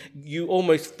ideas. You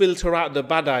almost filter out the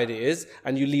bad ideas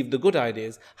and you leave the good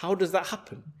ideas. How does that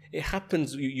happen? It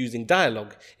happens using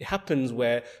dialogue. It happens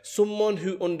where someone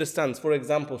who understands, for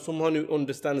example, someone who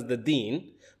understands the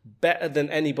deen better than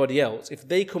anybody else, if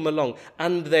they come along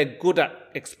and they're good at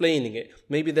explaining it,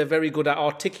 maybe they're very good at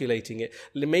articulating it,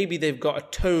 maybe they've got a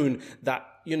tone that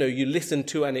you listen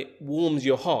to and it warms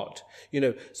your heart,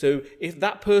 so if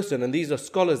that person, and these are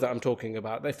scholars that I'm talking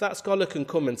about, if that scholar can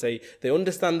come and say they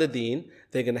understand the deen,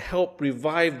 they're going to help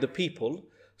revive the people,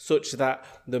 such that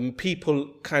the people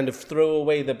kind of throw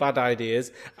away the bad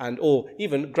ideas and or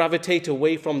even gravitate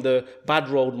away from the bad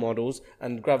role models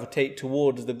and gravitate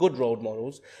towards the good role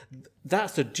models.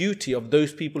 That's the duty of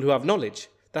those people who have knowledge.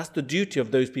 That's the duty of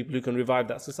those people who can revive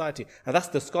that society. And that's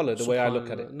the scholar, the way I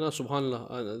look at it. No, subhanAllah.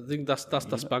 I think that's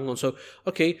bang on. So,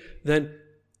 okay, then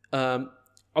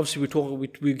obviously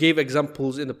we gave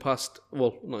examples in the past,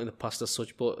 well, not in the past as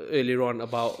such, but earlier on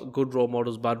about good role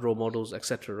models, bad role models,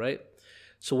 etc., right?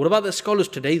 So what about the scholars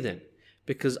today then?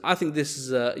 Because I think this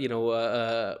is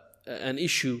an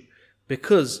issue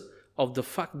because of the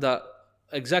fact that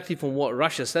exactly from what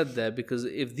Rasha said there, because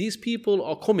if these people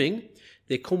are coming,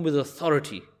 they come with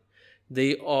authority,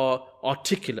 they are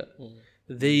articulate,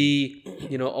 they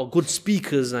are good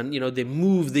speakers, and they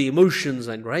move the emotions,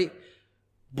 and right.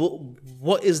 But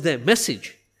what is their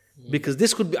message? Because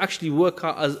this could actually work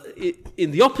out as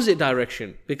in the opposite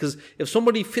direction. Because if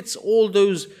somebody fits all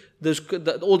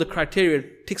all the criteria,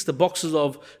 ticks the boxes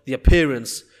of the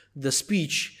appearance, the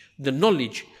speech, the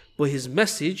knowledge, but his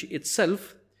message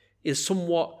itself is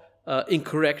somewhat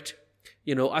incorrect,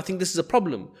 I think this is a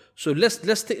problem. So let's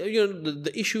take,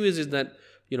 the issue is that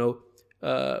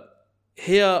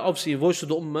here obviously in Voice of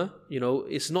the Ummah,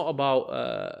 it's not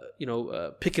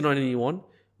about picking on anyone,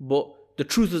 but the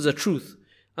truth is the truth.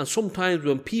 And sometimes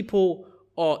when people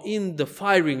are in the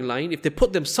firing line, if they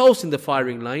put themselves in the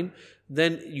firing line,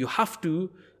 then you have to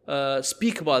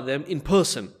speak about them in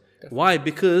person. Definitely. Why?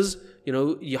 Because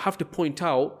you have to point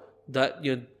out that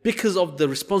because of the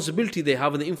responsibility they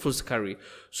have and the influence they carry.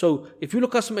 So if you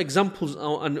look at some examples,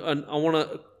 and I want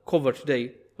to cover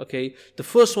today, okay, the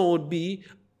first one would be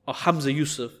Hamza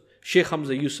Yusuf, Sheikh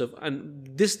Hamza Yusuf, and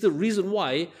this the reason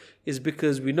why is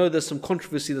because we know there's some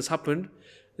controversy that's happened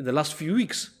in the last few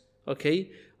weeks, okay,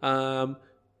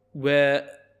 where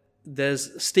there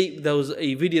was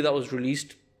a video that was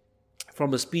released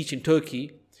from a speech in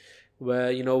Turkey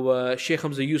where Sheikh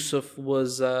Hamza Yusuf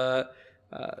was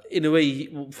in a way,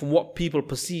 from what people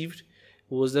perceived,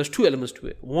 there's two elements to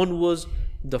it. One was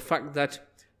the fact that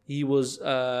he was,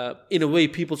 in a way,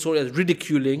 people saw it as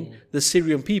ridiculing the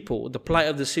Syrian people, the plight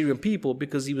of the Syrian people,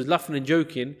 because he was laughing and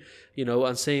joking,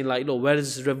 and saying like, where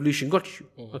has this revolution got you?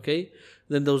 Okay.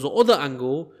 Then there was the other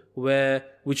angle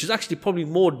which is actually probably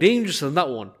more dangerous than that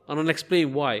one, and I'll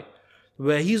explain why.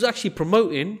 Where he's actually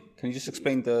promoting. Can you just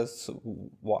explain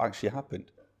what actually happened?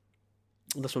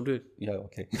 That's what I'm doing. Yeah,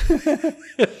 okay.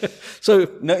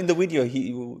 So no, in the video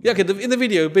in the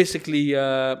video, basically,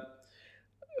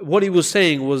 what he was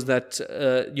saying was that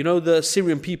the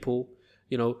Syrian people,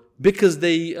 because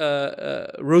they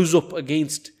rose up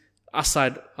against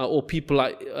Assad or people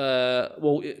like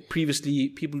previously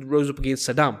people rose up against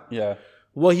Saddam. Yeah.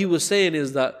 What he was saying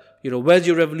is that where's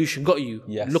your revolution got you?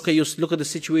 Yes. Look at the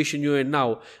situation you're in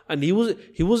now, and he was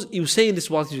saying this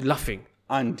while he was laughing.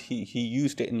 And he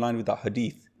used it in line with that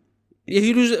hadith. Yeah,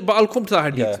 he used it, but I'll come to that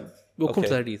hadith. Yeah. We'll come to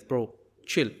that hadith, bro.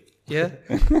 Chill. Yeah?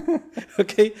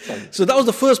 Okay? So that was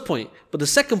the first point. But the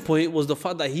second point was the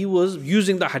fact that he was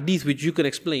using the hadith, which you can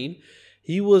explain.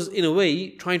 He was, in a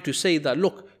way, trying to say that,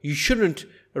 look, you shouldn't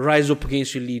rise up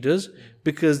against your leaders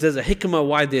because there's a hikmah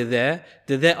why they're there.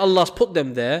 They're there, Allah's put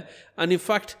them there. And in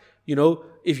fact,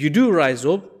 if you do rise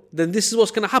up, then this is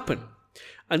what's going to happen.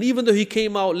 And even though he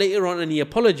came out later on and he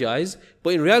apologized,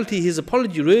 but in reality his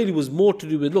apology really was more to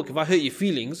do with, look, if I hurt your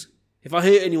feelings, if I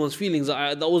hurt anyone's feelings,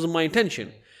 that wasn't my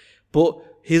intention. But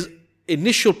his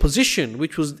initial position,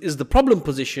 which is the problem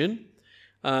position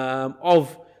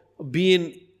of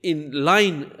being in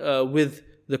line with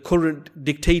the current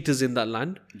dictators in that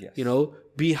land, yes.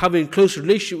 Having close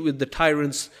relationship with the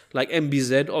tyrants like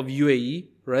MBZ of UAE,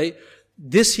 right?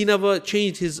 This, he never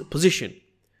changed his position.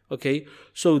 Okay,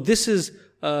 so this is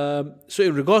so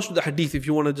in regards to the hadith, if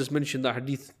you want to just mention the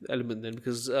hadith element then,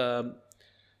 because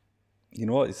you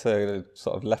know what, it's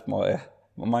sort of left my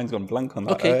mind's gone blank on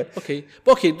that.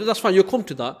 Okay, that's fine. You'll come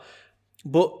to that.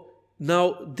 But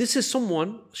now this is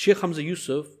someone, Sheikh Hamza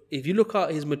Yusuf. If you look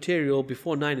at his material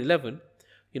before 9/11,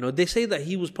 they say that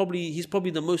he's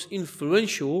probably the most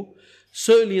influential,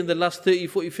 certainly in the last 30,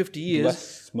 40, 50 years.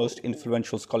 West's most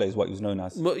influential scholar is what he was known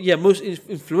as. Most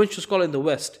influential scholar in the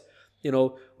West.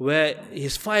 Where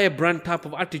his firebrand type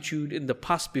of attitude in the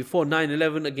past before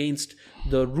 9/11 against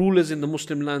the rulers in the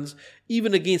Muslim lands,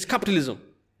 even against capitalism.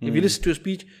 If you listen to his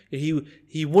speech,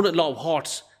 he won a lot of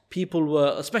hearts. People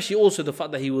were, especially also the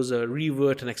fact that he was a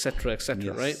revert and etc., yes.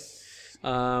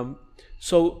 Right?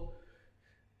 So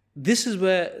this is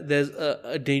where there's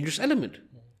a dangerous element,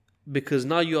 because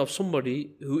now you have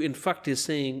somebody who in fact is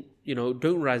saying,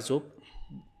 don't rise up,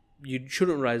 you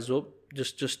shouldn't rise up,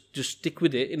 just stick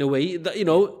with it in a way that, you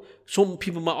know, some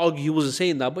people might argue he wasn't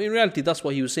saying that, but in reality, that's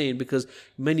what he was saying, because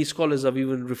many scholars have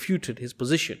even refuted his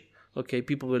position. Okay,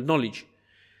 people with knowledge.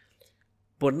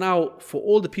 But now, for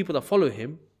all the people that follow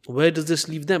him, where does this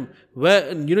leave them? Where,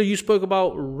 and you know, you spoke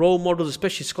about role models,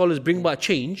 especially scholars bring about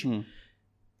change.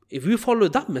 If we follow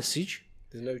that message,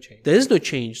 there's no change. There is no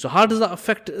change. So how does that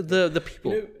affect the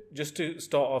people? You know, just to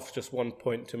start off, just one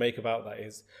point to make about that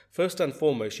is, first and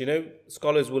foremost, you know,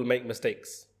 scholars will make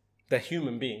mistakes. They're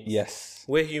human beings. Yes.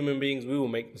 We're human beings. We will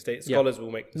make mistakes. Scholars will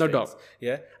make mistakes. No doubt.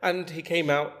 Yeah. And he came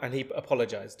out and he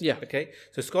apologized. Yeah. Okay.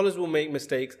 So scholars will make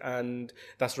mistakes, and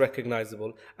that's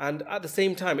recognizable. And at the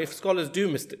same time, if scholars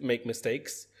do make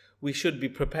mistakes, we should be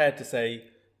prepared to say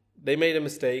they made a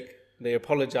mistake. They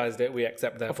apologized it. We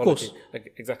accept their apology. Course.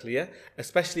 Like, exactly. Yeah.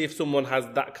 Especially if someone has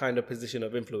that kind of position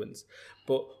of influence.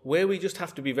 But where we just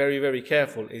have to be very, very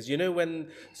careful is, you know, when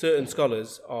certain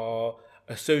scholars are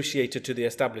associated to the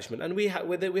establishment, and we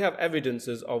have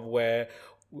evidences of where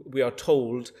we are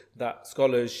told that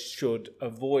scholars should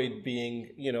avoid being,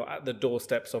 you know, at the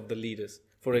doorsteps of the leaders,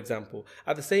 for example.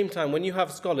 At the same time, when you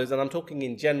have scholars, and I'm talking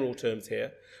in general terms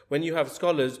here, when you have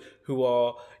scholars who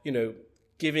are, you know,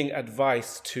 giving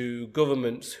advice to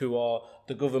governments who are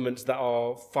the governments that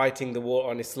are fighting the war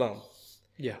on Islam.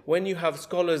 Yeah. When you have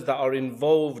scholars that are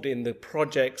involved in the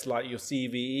projects like your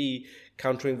CVE,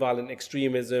 countering violent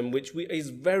extremism, which is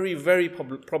very, very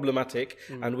problematic,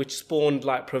 and which spawned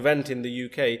like Prevent in the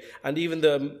UK, and even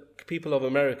the people of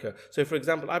America. So, for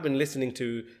example, I've been listening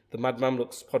to the Mad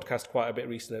Mamluks podcast quite a bit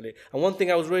recently, and one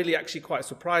thing I was really actually quite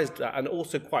surprised at, and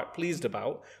also quite pleased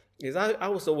about, is I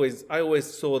always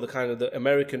saw the kind of the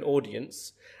American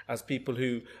audience as people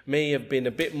who may have been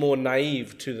a bit more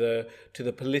naive to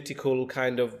the political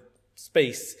kind of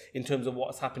space in terms of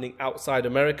what's happening outside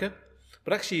America.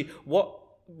 But actually, what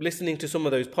listening to some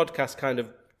of those podcasts kind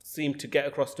of seemed to get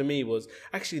across to me was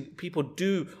actually people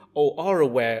do or are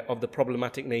aware of the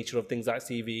problematic nature of things like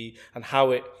CVE and how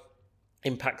it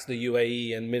impacts the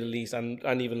UAE and Middle East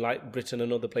and even like Britain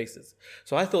and other places.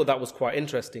 So I thought that was quite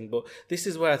interesting. But this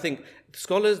is where I think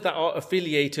scholars that are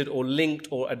affiliated or linked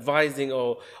or advising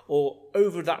or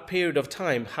over that period of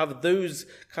time have those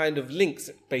kind of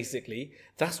links, basically.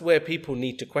 That's where people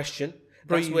need to question.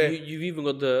 That's where you've even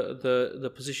got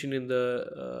the position in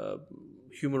the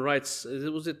human rights.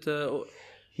 Was it the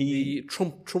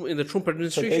Trump in the Trump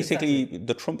administration? So basically,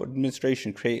 the Trump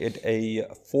administration created a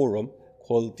forum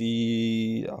called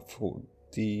the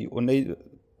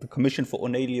Commission for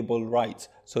Unalienable Rights.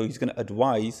 So he's going to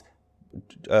advise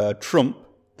Trump,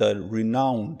 the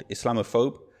renowned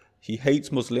Islamophobe. He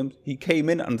hates Muslims. He came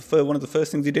in and one of the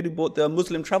first things he did, he brought the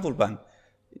Muslim travel ban.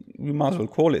 We might as well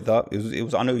call it that. It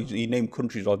was. I know he named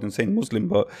countries rather than saying Muslim,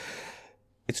 but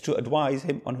it's to advise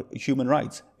him on human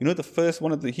rights. You know,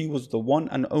 he was the one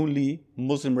and only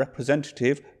Muslim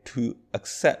representative to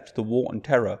accept the war on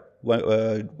terror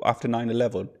after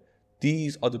 9/11.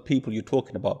 These are the people you're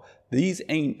talking about. These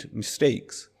ain't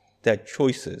mistakes. They're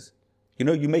choices. You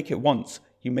know, you make it once,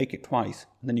 you make it twice,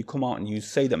 and then you come out and you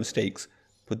say that mistakes.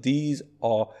 But these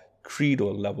are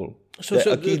creedal level. So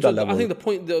I think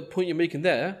the point you're making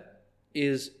there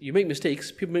is you make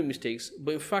mistakes, people make mistakes,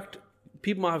 but in fact,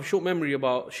 people might have a short memory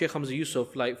about Sheikh Hamza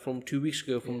Yusuf, like from 2 weeks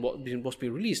ago, from what's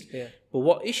been released. Yeah. But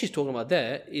what Ish is talking about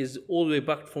there is all the way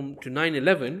back to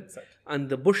 9/11 and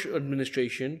the Bush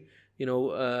administration, you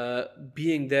know,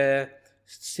 being there,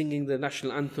 singing the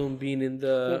national anthem, being in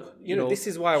the... Well, you know, this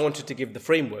is why I wanted to give the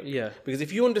framework. Yeah. Because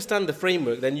if you understand the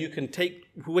framework, then you can take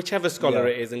whichever scholar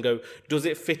it is and go, does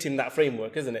it fit in that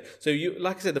framework, isn't it? So,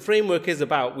 like I said, the framework is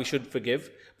about we should forgive,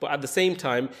 but at the same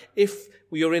time, if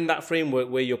you're in that framework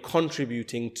where you're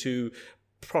contributing to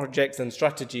projects and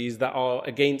strategies that are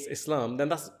against Islam, then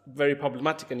that's very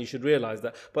problematic and you should realize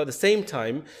that. But at the same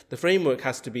time, the framework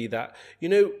has to be that, you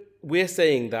know, we're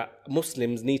saying that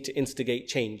Muslims need to instigate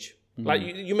change. Like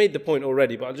you made the point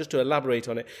already, but just to elaborate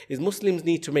on it, is Muslims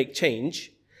need to make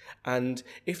change. And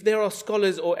if there are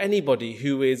scholars or anybody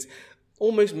who is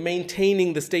almost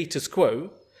maintaining the status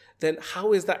quo, then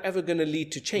how is that ever going to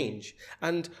lead to change?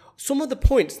 And some of the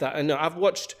points that, and I've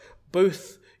watched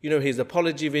both, you know, his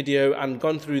apology video and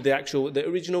gone through the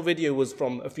original video was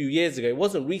from a few years ago. It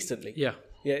wasn't recently. Yeah,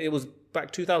 it was back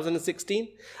 2016.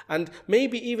 And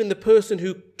maybe even the person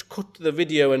who cut the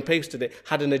video and posted it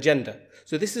had an agenda.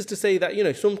 So this is to say that, you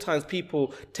know, sometimes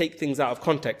people take things out of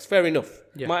context. Fair enough.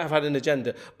 Yeah. Might have had an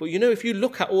agenda. But, you know, if you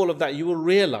look at all of that, you will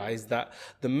realize that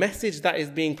the message that is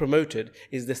being promoted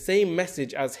is the same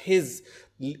message as his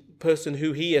person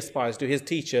who he aspires to, his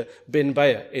teacher, Bin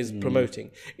Bayer, is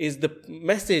promoting. Is the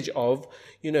message of,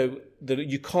 you know, that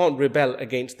you can't rebel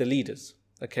against the leaders.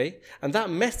 Okay, and that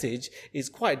message is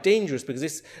quite dangerous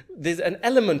because there's an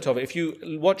element of it. If you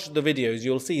watch the videos,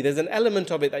 you'll see there's an element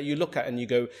of it that you look at and you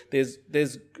go, it's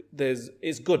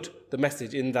good, the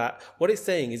message, in that what it's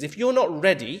saying is if you're not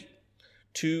ready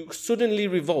to suddenly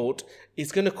revolt,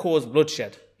 it's going to cause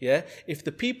bloodshed. Yeah, if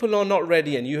the people are not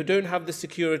ready and you don't have the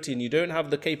security and you don't have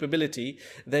the capability,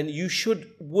 then you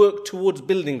should work towards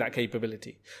building that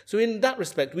capability. So in that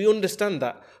respect, we understand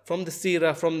that from the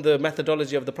seerah, from the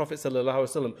methodology of the Prophet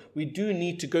ﷺ, we do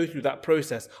need to go through that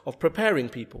process of preparing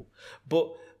people.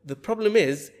 But the problem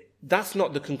is, that's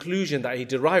not the conclusion that he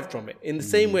derived from it. In the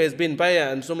same way as Bin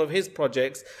Bayah and some of his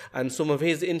projects and some of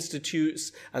his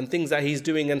institutes and things that he's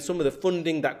doing and some of the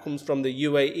funding that comes from the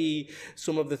UAE,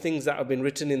 some of the things that have been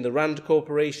written in the Rand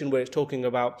Corporation where it's talking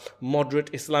about moderate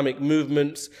Islamic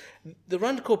movements. The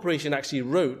Rand Corporation actually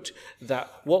wrote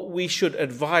that what we should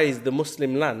advise the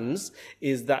Muslim lands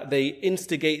is that they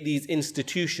instigate these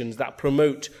institutions that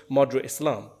promote moderate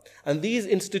Islam. And these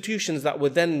institutions that were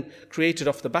then created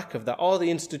off the back of that are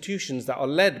the institutions that are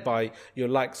led by your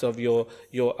likes of your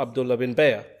Abdullah bin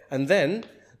Bayah. And then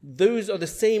those are the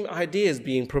same ideas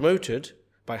being promoted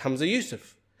by Hamza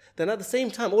Yusuf. Then at the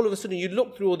same time, all of a sudden you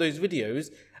look through all those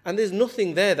videos and there's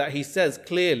nothing there that he says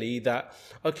clearly that,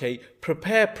 okay,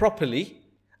 prepare properly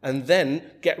and then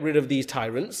get rid of these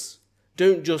tyrants.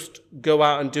 Don't just go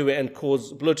out and do it and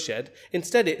cause bloodshed.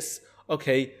 Instead it's,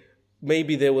 okay,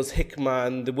 maybe there was hikmah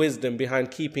and the wisdom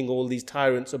behind keeping all these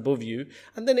tyrants above you.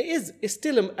 And then it's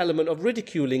still an element of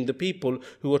ridiculing the people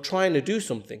who are trying to do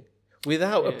something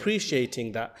without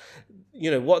appreciating that,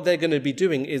 what they're going to be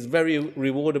doing is very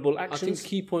rewardable actions. I think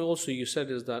key point also you said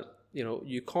is that,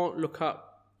 you can't look at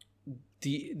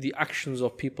the actions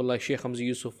of people like Sheikh Hamza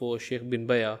Yusuf or Sheikh bin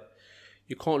Bayah.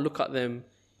 You can't look at them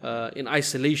in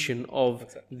isolation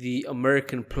of the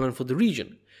American plan for the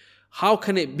region. How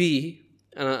can it be,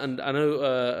 and I know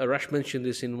Arash mentioned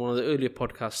this in one of the earlier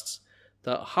podcasts,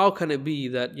 that how can it be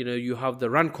that you have the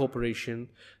Rand Corporation,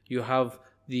 you have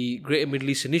the Greater Middle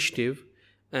East Initiative,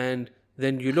 and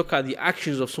then you look at the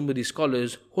actions of some of these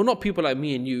scholars who are not people like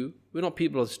me and you. They're not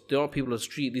people of the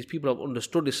street. These people have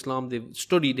understood Islam. They've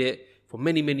studied it for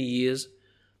many, many years.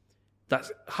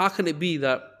 How can it be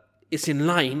that it's in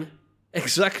line,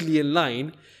 exactly in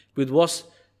line with what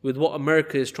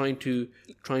America is trying to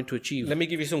achieve? Let me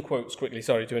give you some quotes quickly,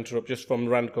 sorry to interrupt, just from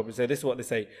Rand Corporation. This is what they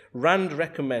say. Rand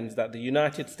recommends that the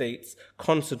United States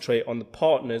concentrate on the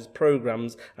partners,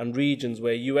 programs and regions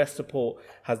where US support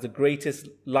has the greatest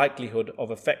likelihood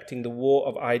of affecting the war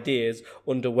of ideas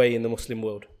underway in the Muslim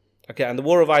world. Okay, and the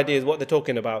war of ideas, what they're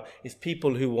talking about is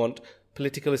people who want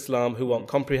political Islam, who want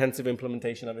comprehensive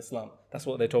implementation of Islam. That's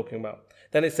what they're talking about.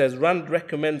 Then it says, Rand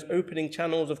recommends opening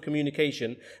channels of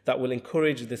communication that will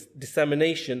encourage the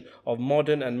dissemination of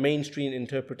modern and mainstream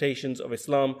interpretations of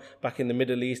Islam back in the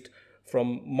Middle East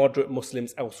from moderate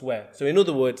Muslims elsewhere. So in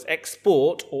other words,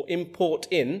 export or import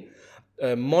in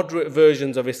moderate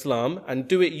versions of Islam and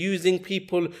do it using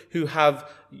people who have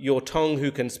your tongue,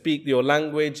 who can speak your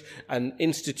language, and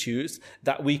institutes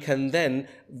that we can then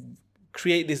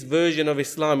create this version of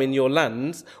Islam in your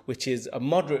lands, which is a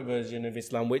moderate version of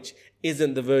Islam, which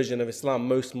isn't the version of Islam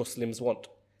most Muslims want.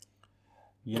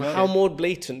 How more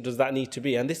blatant does that need to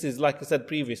be? And this is, like I said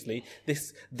previously,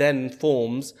 this then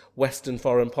forms Western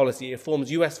foreign policy. It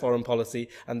forms US foreign policy,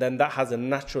 and then that has a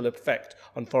natural effect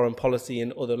on foreign policy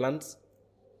in other lands.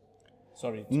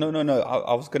 Sorry. No.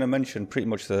 I was going to mention pretty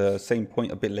much the same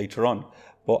point a bit later on.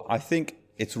 But I think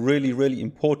it's really, really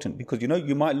important because,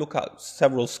 you might look at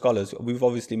several scholars. We've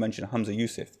obviously mentioned Hamza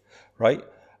Yusuf, right?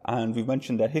 And we've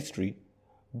mentioned their history.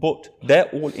 But they're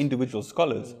all individual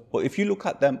scholars. But if you look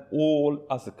at them all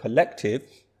as a collective,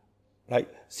 right?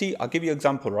 See, I'll give you an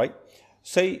example, right?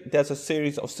 Say there's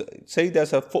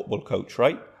a football coach,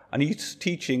 right? And he's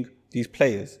teaching these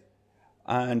players.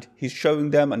 And he's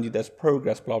showing them and there's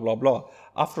progress, blah, blah, blah.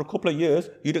 After a couple of years,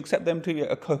 you'd accept them to be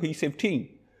a cohesive team.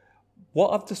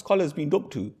 What have the scholars been up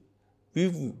to?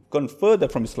 We've gone further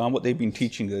from Islam, what they've been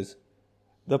teaching us.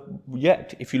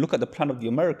 Yet, if you look at the plan of the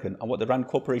American and what the Rand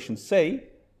Corporation say,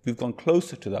 we've gone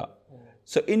closer to that.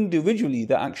 So individually,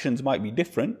 their actions might be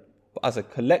different, but as a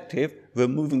collective,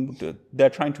 they're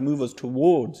trying to move us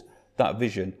towards that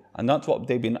vision. And that's what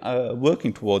they've been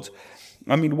working towards.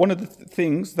 I mean, one of the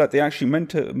things that they actually meant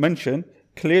to mention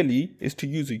clearly is to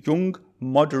use young,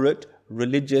 moderate,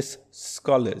 religious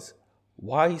scholars.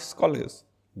 Why scholars?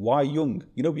 Why young?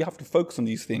 We have to focus on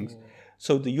these things.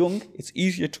 So the young, it's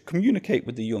easier to communicate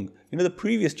with the young. The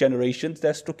previous generations,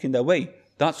 they're stuck in their way.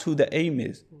 That's who their aim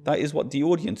is. That is what the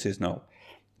audience is now.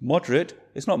 Moderate,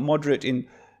 it's not moderate in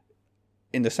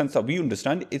the sense that we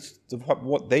understand. It's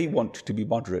what they want to be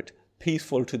moderate.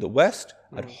 peaceful to the West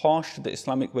and harsh to the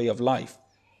Islamic way of life.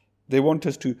 They want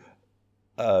us to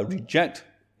reject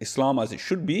Islam as it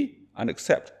should be and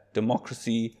accept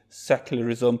democracy,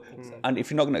 secularism, and if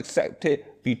you're not going to accept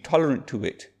it, be tolerant to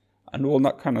it, and all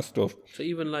that kind of stuff. So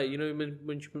even like, you know,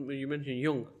 when you mentioned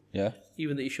young, Yeah,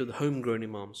 even the issue of the homegrown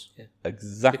imams. Yeah.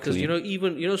 exactly. Because, you know,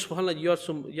 even, you know, subhanAllah, you had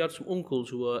some uncles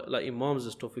who were like imams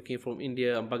and stuff who came from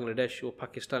India and Bangladesh or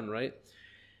Pakistan, right?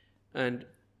 And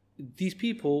these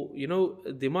people, you know,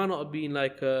 they might not have been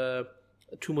like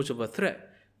too much of a threat,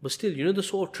 but still, you know, the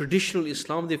sort of traditional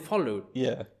Islam they followed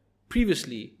Yeah,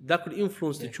 previously, that could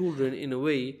influence the children in a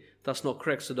way that's not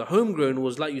correct. So the homegrown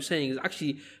was, like you're saying, is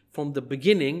actually from the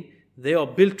beginning, they are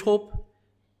built up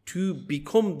to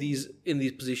become in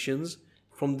these positions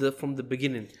from the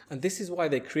beginning. And this is why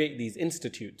they create these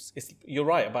institutes. You're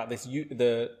right about this.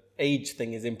 The age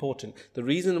thing is important. The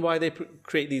reason why they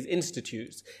create these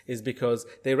institutes is because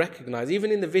they recognize,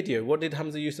 even in the video, what did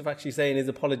Hamza Yusuf actually say in his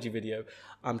apology video?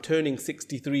 I'm turning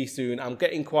 63 soon. I'm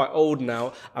getting quite old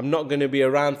now. I'm not going to be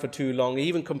around for too long. He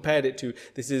even compared it to,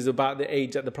 this is about the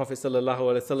age that the Prophet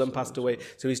ﷺ passed away.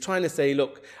 So he's trying to say,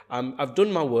 look, I've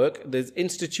done my work. There's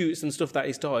institutes and stuff that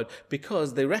he started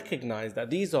because they recognize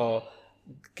that these are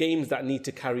games that need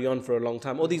to carry on for a long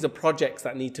time, or these are projects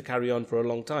that need to carry on for a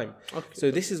long time. Okay.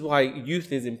 So this is why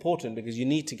youth is important, because you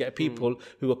need to get people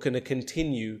who are going to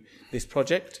continue this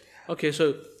project. Okay,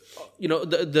 so you know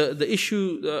the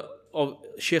issue of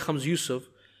Sheikh Hamza Yusuf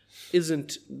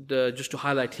isn't just to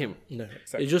highlight him. No,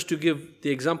 exactly. It's just to give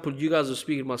the example. You guys are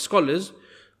speaking about scholars,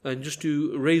 and just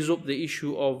to raise up the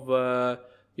issue of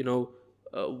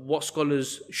what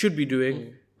scholars should be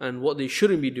doing. And what they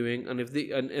shouldn't be doing, and if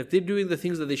they're doing the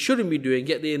things that they shouldn't be doing,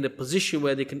 yet they're in a position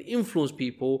where they can influence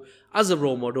people as a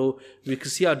role model, we can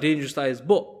see how dangerous that is.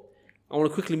 But I want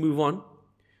to quickly move on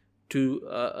to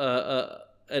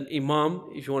an imam,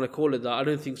 if you want to call it that. I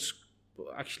don't think,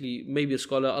 actually, maybe a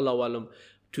scholar, Allahu Alam,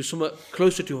 to somewhat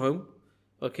closer to home.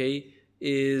 Okay,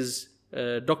 is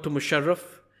Dr. Musharraf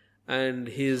and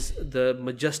the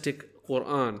majestic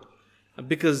Quran, and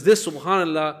because this,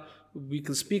 subhanallah, we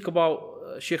can speak about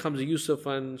Sheikh Hamza Yusuf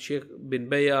and Sheikh bin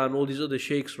Baya and all these other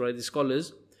sheikhs, right, the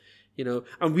scholars, you know,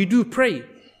 and we do pray.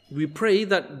 We pray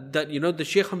that you know, the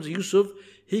Sheikh Hamza Yusuf,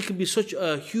 he can be such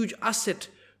a huge asset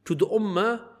to the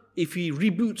ummah if he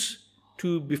reboots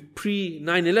to be pre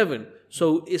 9/11.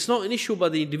 So it's not an issue by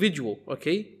the individual,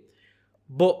 okay?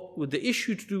 But with the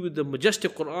issue to do with the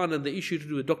majestic Quran and the issue to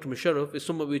do with Dr. Musharraf is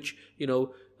something which, you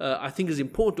know, I think is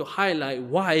important to highlight.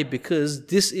 Why? Because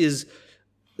this is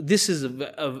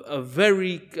a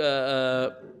very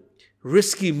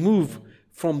risky move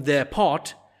from their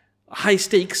part, high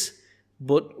stakes,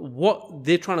 but what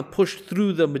they're trying to push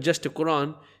through the majestic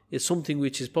Quran is something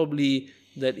which is probably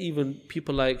that even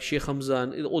people like Sheikh Hamza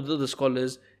and all the other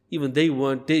scholars, even they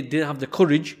didn't have the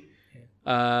courage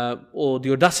or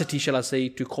the audacity, shall I say,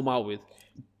 to come out with.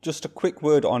 Just a quick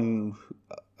word on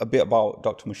a bit about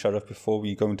Dr. Musharraf before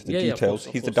we go into the details.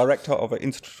 He's the director of an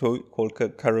institute called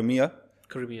Karimia,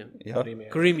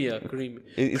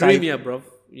 bruv,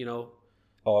 you know.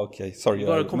 Oh, okay, sorry. You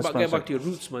gotta get back to your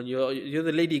roots, man. You're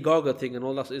the Lady Gaga thing and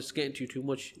all that. It's getting to you too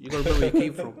much. You gotta remember where you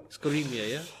came from. It's Karimia,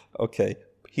 yeah. Okay,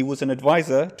 he was an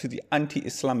advisor to the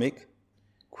anti-Islamic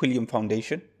Quilliam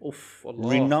Foundation. Oof,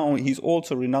 Allah. He's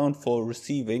also renowned for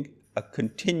receiving a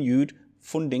continued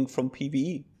funding from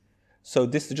PVE. So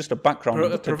this is just a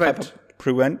background to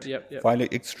prevent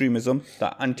violent extremism,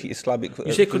 that anti-Islamic.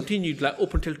 You say continued, like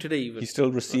up until today even. He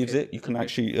still receives it. You can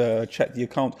actually check the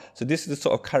account. So this is the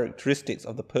sort of characteristics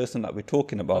of the person that we're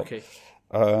talking about. Okay.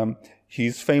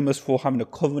 He's famous for having a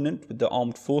covenant with the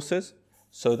armed forces,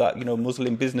 so that, you know,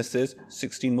 Muslim businesses,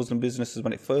 16 Muslim businesses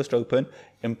when it first opened,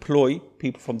 employ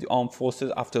people from the armed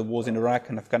forces after wars in Iraq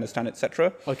and Afghanistan,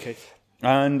 etc. Okay.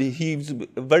 And he's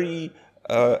very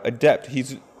adept.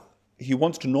 He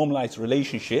wants to normalize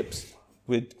relationships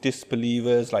with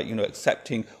disbelievers, like, you know,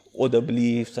 accepting other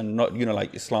beliefs and not, you know,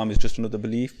 like Islam is just another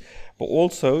belief. But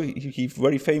also, he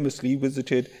very famously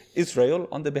visited Israel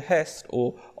on the behest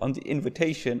or on the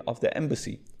invitation of the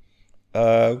embassy.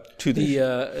 The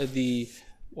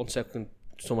 1 second,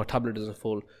 so my tablet doesn't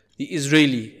fall. The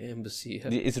Israeli embassy.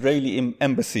 The Israeli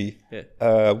embassy,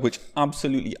 which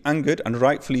absolutely angered, and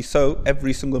rightfully so,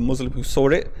 every single Muslim who saw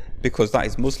it, because that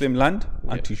is Muslim land,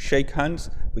 and to shake hands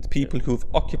with people who've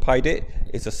occupied it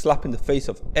is a slap in the face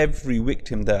of every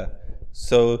victim there.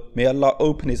 So may Allah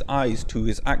open his eyes to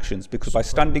his actions, because by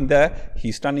standing there,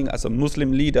 he's standing as a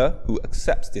Muslim leader who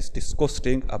accepts this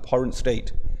disgusting, abhorrent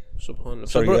state. Subhanallah.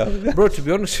 Sorry, so, yeah. bro, to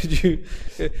be honest with you,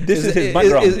 This is his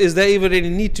background. Is there even any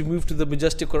need to move to the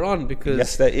majestic Quran? Because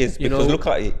Yes, there is. you Because know, look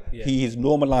at it. He's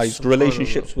normalized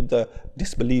relationships with the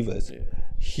disbelievers.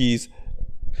 He's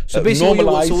so basically,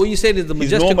 so what you're saying is the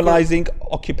he's majestic Quran. normalizing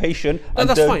occupation, and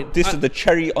that's fine. this is the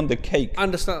cherry on the cake. I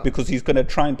understand. Because he's going to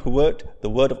try and pervert the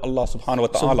word of Allah Subhanahu wa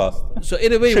Taala. So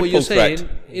in a way, what you're Triple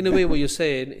threat.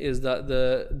 saying, is that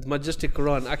the majestic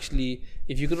Quran actually,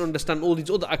 if you can understand all these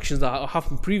other actions that have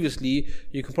happened previously,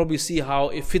 you can probably see how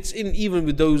it fits in even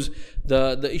with those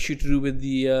the issue to do with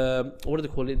the what do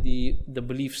they call it, the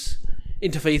beliefs,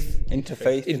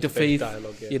 interfaith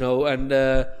dialogue, yeah. you know,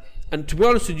 and to be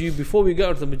honest with you, before we get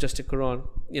onto the majestic Quran,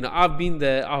 you know, I've been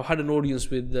there. I've had an audience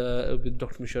with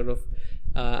Dr. Musharraf,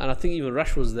 and I think even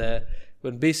Rash was there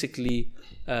when basically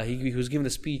he was giving a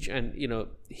speech, and you know,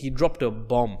 he dropped a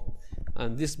bomb,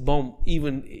 and this bomb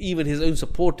even his own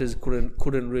supporters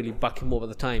couldn't really back him up at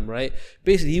the time, right?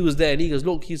 Basically, he was there and he goes,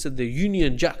 look, he said the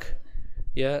Union Jack,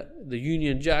 the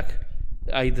Union Jack,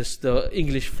 the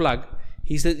English flag.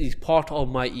 He said it's part of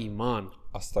my iman.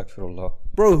 Astaghfirullah.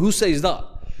 Bro, who says that?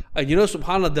 And you know,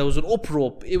 subhanAllah, there was an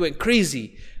uproar. It went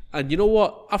crazy. And you know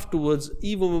what? Afterwards,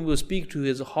 even when we were speaking to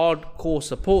his hardcore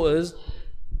supporters,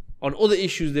 on other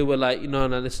issues, they were like, no,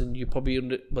 listen, you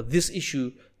probably... But this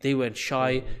issue, they went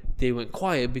shy. They went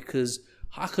quiet because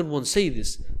how can one say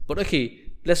this? But okay,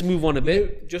 let's move on a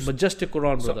bit. Just majestic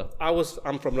Quran, brother.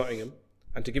 I'm from Nottingham.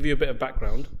 And to give you a bit of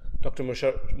background, Dr.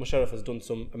 Musharraf has done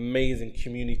some amazing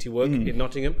community work in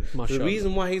Nottingham. So the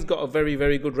reason why he's got a very,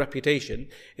 very good reputation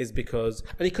is because,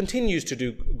 and he continues to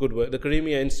do good work. The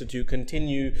Karimia Institute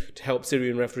continue to help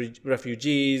Syrian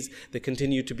refugees. They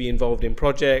continue to be involved in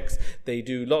projects. They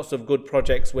do lots of good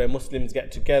projects where Muslims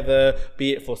get together,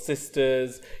 be it for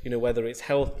sisters, you know, whether it's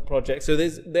health projects. So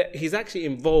he's actually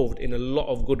involved in a lot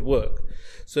of good work.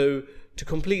 So to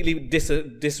completely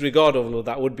disregard all of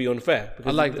that would be unfair.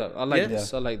 I like that. I like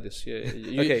this. I like this.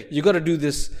 Yeah. You got to do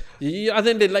this. I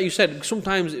think that, like you said,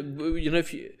 sometimes, you know,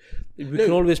 we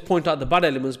can always point out the bad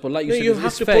elements, but like you said, you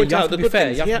have to point out the good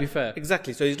things. You have to be fair.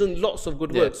 Exactly. So he's done lots of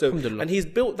good work. So, and he's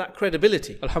built that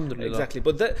credibility. Alhamdulillah. Exactly.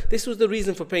 But this was the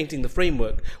reason for painting the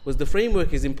framework. Was the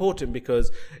framework is important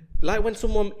because, like when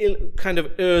someone kind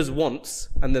of errs once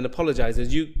and then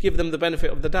apologizes, you give them the benefit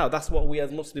of the doubt. That's what we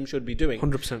as Muslims should be doing.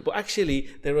 100%. But actually,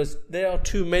 there are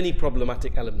too many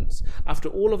problematic elements. After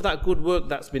all of that good work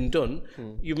that's been done,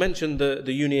 you mentioned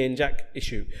the Union Jack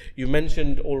issue. You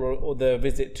mentioned or the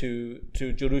visit to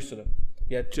Jerusalem.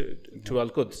 To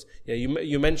Al-Quds.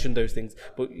 You mentioned those things.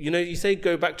 But, you know, you say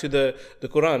go back to the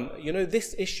Quran. You know,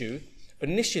 this issue,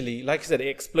 initially, like I said, it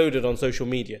exploded on social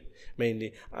media,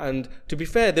 mainly. And to be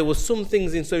fair, there was some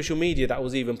things in social media that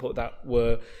was even put that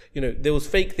were, you know, there was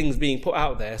fake things being put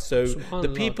out there. So the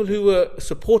people who were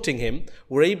supporting him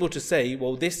were able to say,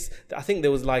 well, I think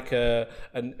there was like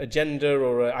an agenda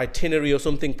or an itinerary or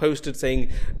something posted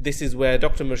saying this is where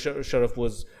Dr. Musharraf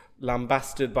was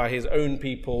lambasted by his own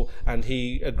people, and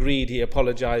he agreed, he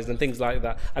apologized and things like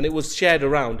that, and it was shared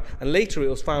around. And later it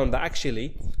was found that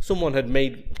actually someone had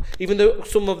made, even though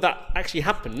some of that actually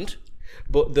happened,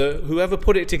 but whoever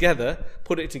put it together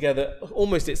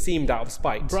almost, it seemed, out of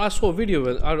spite. Bro, I saw a video.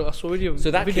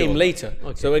 So that came later.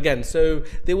 Okay. So again,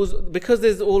 there was, because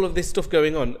there's all of this stuff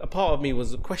going on, a part of me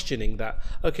was questioning that,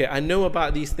 okay, I know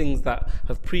about these things that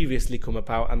have previously come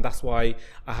about, and that's why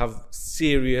I have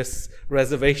serious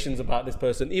reservations about this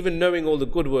person. Even knowing all the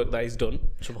good work that he's done,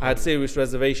 I had serious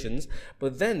reservations.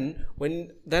 But then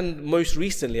most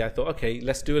recently I thought, okay,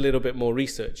 let's do a little bit more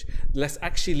research. Let's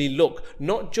actually look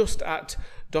not just at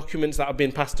documents that have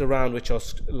been passed around, which are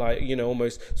like, you know,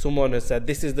 almost someone has said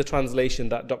this is the translation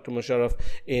that Dr. Musharraf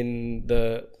in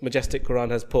the Majestic Quran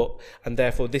has put, and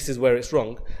therefore this is where it's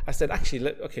wrong. I said,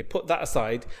 actually, put that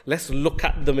aside. Let's look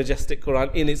at the Majestic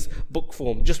Quran in its book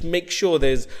form. Just make sure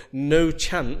there's no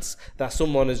chance that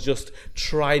someone has just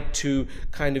tried to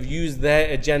kind of use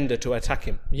their agenda to attack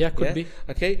him. Could be.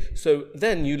 Okay, so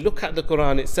then you look at the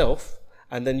Quran itself,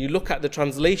 and then you look at the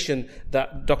translation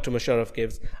that Dr. Musharraf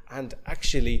gives, and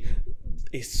actually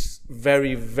it's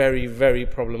very, very, very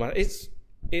problematic.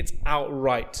 It's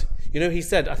outright. You know, he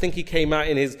said, I think he came out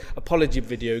in his apology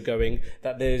video going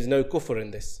that there is no kufr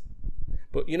in this.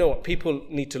 But you know what? People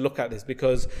need to look at this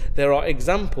because there are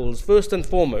examples. First and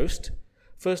foremost,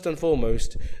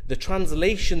 the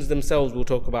translations themselves we'll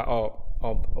talk about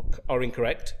are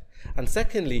incorrect. And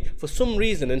secondly, for some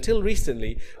reason, until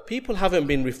recently, people haven't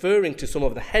been referring to some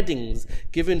of the headings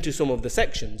given to some of the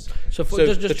sections. So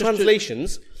the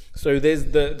translations, so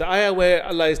there's the ayah where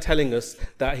Allah is telling us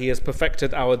that He has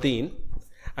perfected our deen,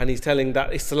 and He's telling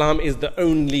that Islam is the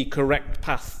only correct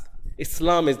path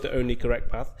Islam is the only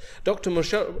correct path. Dr.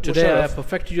 Today I have Musharraf,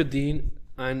 perfected your deen,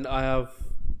 and I have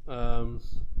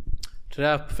today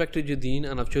I have perfected your deen,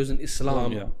 and I've chosen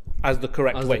Islam. Yeah. as the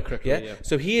correct As the way. correct yeah? way, yeah.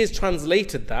 So he has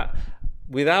translated that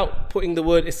without putting the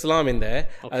word Islam in there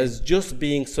as just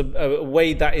being a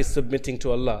way that is submitting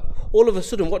to Allah. All of a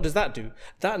sudden, what does that do?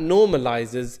 That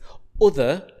normalizes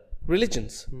other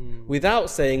religions without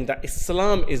saying that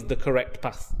Islam is the correct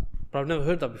path. But I've never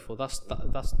heard that before. That's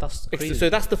crazy. So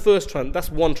that's the first that's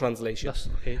one translation. That's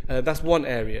okay. That's one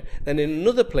area. Then in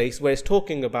another place where it's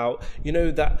talking about,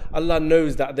 that Allah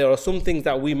knows that there are some things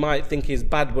that we might think is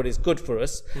bad but is good for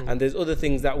us, and there's other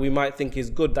things that we might think is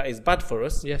good that is bad for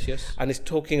us. Yes. And it's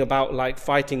talking about like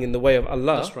fighting in the way of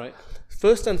Allah. That's right.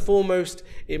 First and foremost,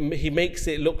 he makes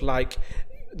it look like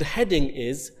the heading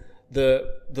is the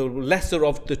lesser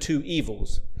of the two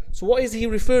evils. So what is he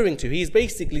referring to? He's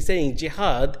basically saying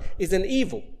jihad is an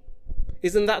evil.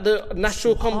 Isn't that the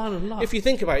natural if you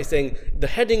think about it, saying the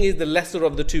heading is the lesser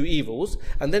of the two evils,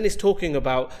 and then it's talking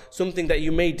about something that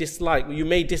you may dislike. You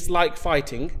may dislike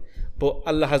fighting, but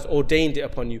Allah has ordained it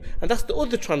upon you. And that's the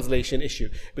other translation issue.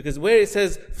 Because where it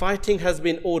says fighting has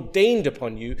been ordained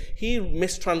upon you, he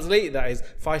mistranslated that as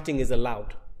fighting is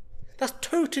allowed. That's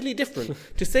totally different.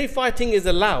 To say fighting is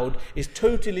allowed is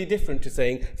totally different to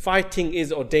saying fighting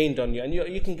is ordained on you. And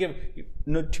you can give...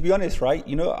 No, to be honest, right?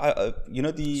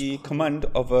 The command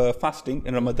of fasting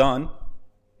in Ramadan,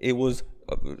 it was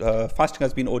fasting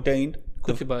has been ordained.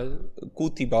 Kutiba,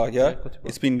 yeah. Kutiba.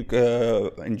 It's been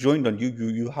enjoined on you.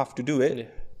 You have to do it. Yeah.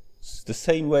 It's the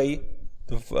same way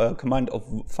the command of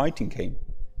fighting came.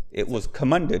 It was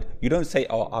commanded. You don't say,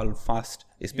 "Oh, I'll fast."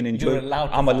 It's been enjoined.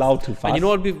 I'm allowed to fast. And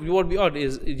what would be odd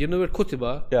is, with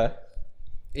Kutiba. Yeah.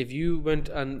 If you went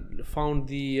and found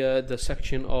the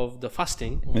section of the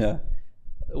fasting, yeah,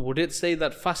 would it say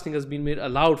that fasting has been made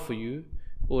allowed for you,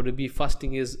 or would it be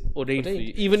fasting is ordained for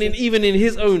you? Even in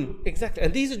his own. Exactly.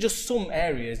 And these are just some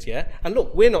areas, yeah. And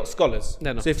look, we're not scholars.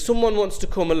 No. So if someone wants to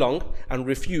come along and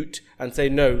refute and say,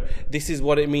 no, this is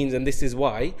what it means and this is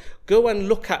why, go and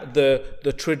look at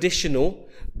the traditional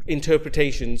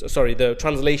the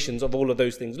translations of all of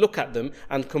those things. Look at them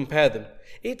and compare them.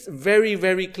 It's very,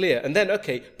 very clear. And then,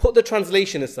 put the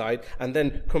translation aside and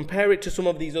then compare it to some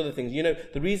of these other things.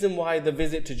 The reason why the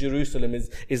visit to Jerusalem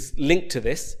is linked to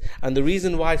this, and the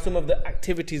reason why some of the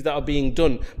activities that are being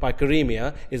done by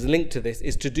Karimia is linked to this,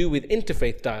 is to do with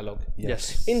interfaith dialogue.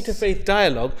 Yes. Interfaith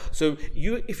dialogue. So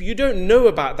if you don't know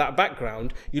about that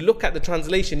background, you look at the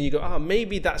translation and you go,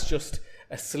 maybe that's just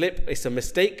a slip, it's a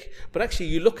mistake. But actually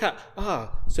you look at,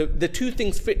 so the two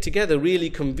things fit together really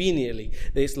conveniently.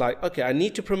 It's like, I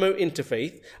need to promote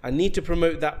interfaith. I need to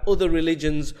promote that other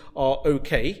religions are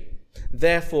okay.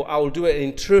 Therefore, I will do an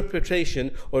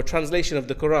interpretation or a translation of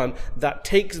the Quran that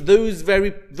takes those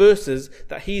very verses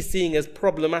that he's seeing as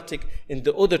problematic in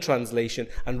the other translation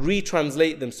and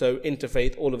retranslate them so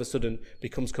interfaith all of a sudden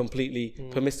becomes completely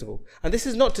permissible. And this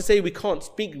is not to say we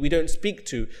don't speak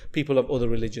to people of other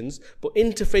religions, but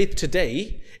interfaith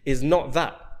today is not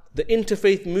that. The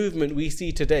interfaith movement we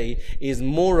see today is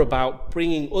more about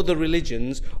bringing other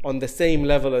religions on the same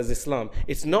level as Islam.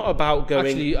 It's not about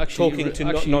talking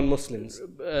to non-Muslims.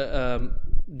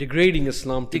 Degrading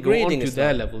Islam to go onto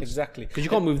their levels. Exactly. Because you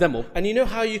can't move them up. And you know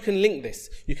how you can link this?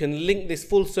 You can link this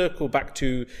full circle back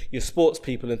to your sports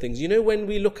people and things. When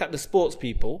we look at the sports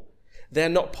people, they're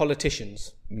not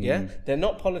politicians. Yeah, they're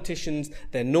not politicians.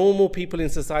 They're normal people in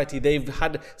society. They've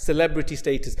had celebrity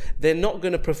status. They're not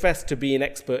going to profess to be an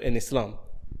expert in Islam.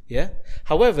 Yeah.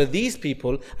 However, these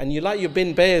people, and you like your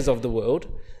Bin Bayers of the world,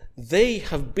 they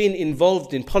have been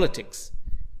involved in politics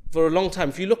for a long time.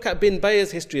 If you look at Bin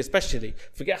Bayer's history, especially,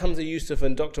 forget Hamza Yusuf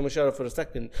and Dr. Musharraf for a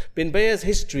second. Bin Bayer's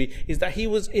history is that he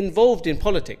was involved in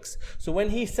politics. So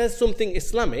when he says something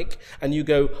Islamic, and you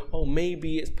go,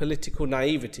 maybe it's political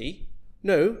naivety.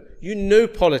 No, you know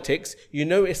politics, you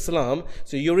know Islam,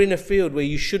 so you're in a field where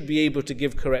you should be able to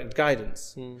give correct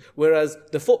guidance. Whereas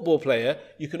the football player,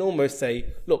 you can almost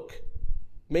say, look,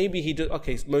 maybe he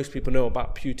does, most people know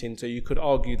about Putin, so you could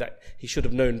argue that he should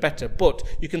have known better, but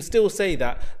you can still say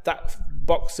that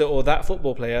boxer or that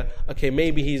football player,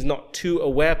 maybe he's not too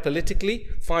aware politically,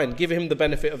 fine, give him the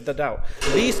benefit of the doubt.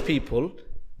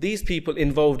 These people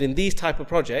involved in these type of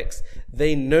projects,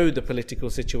 they know the political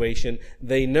situation,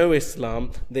 they know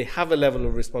Islam, they have a level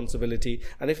of responsibility,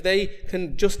 and if they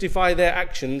can justify their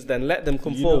actions, then let them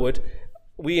come forward.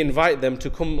 We invite them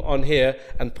to come on here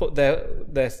and put their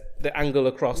angle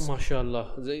across. MashaAllah.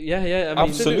 Yeah. I mean,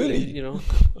 absolutely.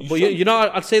 But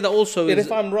I'd say that also. And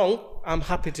if I'm wrong, I'm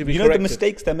happy to be corrected. corrected. The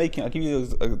mistakes they're making. I'll give you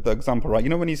the example, right?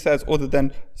 When he says other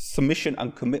than submission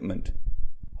and commitment.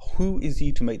 who is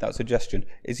he to make that suggestion?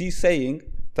 Is he saying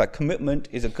that commitment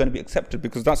is going to be accepted?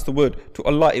 Because that's the word. To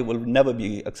Allah, it will never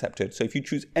be accepted. So if you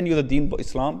choose any other deen but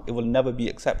Islam, it will never be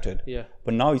accepted. Yeah.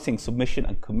 But now he's saying submission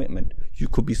and commitment. You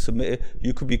could be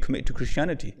committed to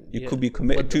Christianity. You could be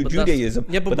committed to Judaism.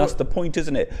 But that's the point,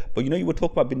 isn't it? But you were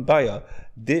talking about Bin Baya.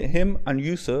 Him and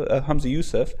Hamza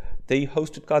Yusuf, they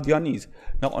hosted Qadianis.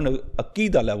 Now on a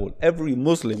Aqidah level, every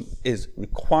Muslim is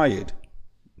required,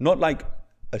 not like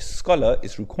a scholar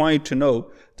is required to know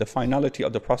the finality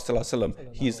of the Prophet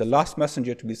ﷺ. He is the last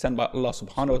messenger to be sent by Allah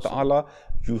subhanahu wa ta'ala.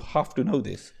 You have to know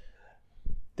this.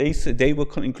 They said they were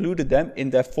included them in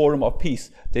their forum of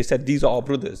peace. They said these are our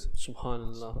brothers.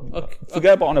 Subhanallah. Okay.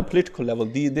 Forget about on a political level.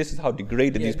 This is how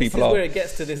degraded these people are. This is where it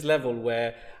gets to this level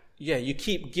where you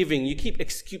keep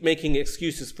making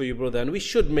excuses for your brother, and we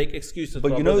should make excuses. But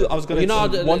for our I was going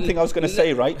to one thing I was going to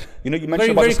say, right? You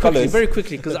mentioned about the scholars. Very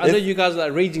quickly, because I know you guys are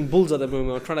like raging bulls at the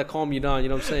moment. I'm trying to calm you down. You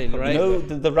know what I'm saying, right?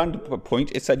 The random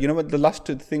point. It said, what the last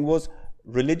thing was?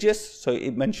 Religious. So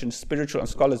it mentioned spiritual and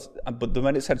scholars. But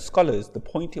when it said scholars, the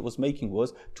point it was making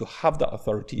was to have that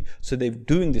authority. So they're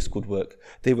doing this good work.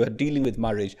 They were dealing with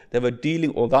marriage. They were dealing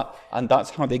all that, and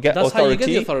that's how they get authority. That's how you get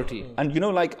the authority. And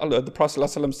like the Prophet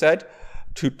ﷺ said,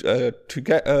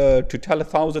 to tell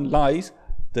 1,000 lies,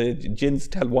 the jinns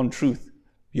tell one truth.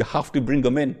 You have to bring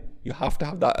them in. You have to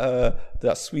have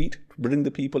that sweet to bring the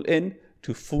people in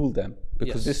to fool them,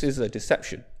 because this is a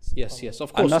deception. Yes,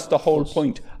 of course. And that's the whole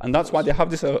point. And that's why they have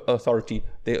this authority.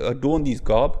 They adorn these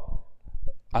garb,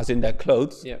 as in their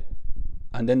clothes,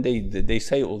 and then they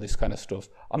say all this kind of stuff.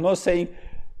 I'm not saying,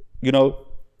 you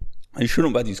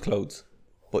shouldn't wear these clothes,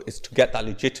 but it's to get that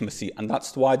legitimacy. And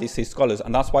that's why they say scholars,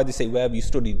 and that's why they say, where have you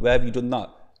studied, where have you done that?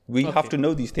 We have to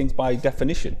know these things by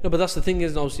definition. No, but that's the thing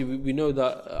is, obviously, we know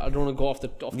that, I don't want to go off the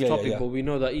topic, but we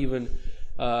know that even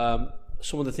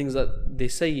some of the things that they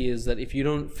say is that if you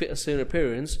don't fit a certain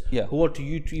appearance, who are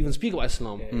you to even speak about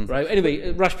Islam, right?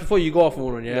 Anyway, Rash, before you go off on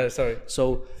one, No, sorry.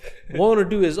 So what I want to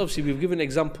do is, obviously, we've given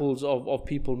examples of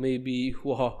people maybe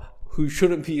who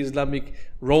shouldn't be Islamic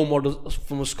role models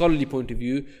from a scholarly point of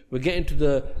view. We're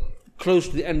getting close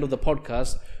to the end of the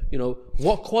podcast.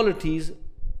 What qualities,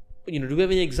 do we have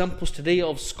any examples today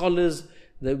of scholars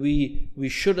that we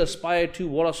should aspire to?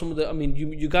 What are some of the,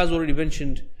 you guys already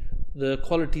mentioned the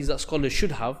qualities that scholars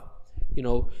should have,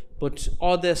 but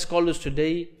are there scholars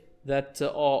today that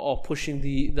are pushing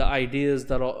the ideas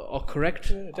that are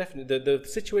correct? Yeah, definitely. The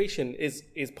situation is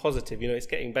positive. It's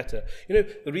getting better.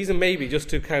 The reason, maybe just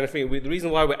to kind of think, the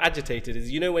reason why we're agitated is,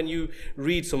 when you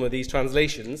read some of these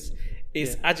translations,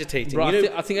 it's agitating. Bro,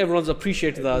 I think everyone's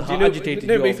appreciated that. How agitated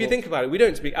but if you think about it, we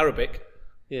don't speak Arabic.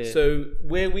 So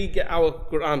where we get our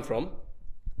Quran from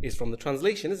is from the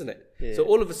translation, isn't it? So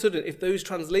all of a sudden, if those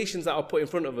translations that are put in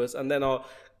front of us and then are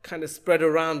kind of spread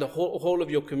around the whole of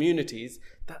your communities,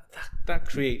 that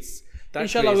creates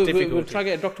Inshallah, difficulty. we'll try to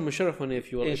get Dr. Musharraf on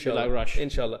if you want. Inshallah, like Rash.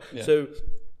 Inshallah. Yeah. So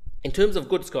in terms of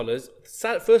good scholars,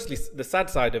 firstly, the sad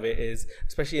side of it is,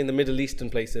 especially in the Middle Eastern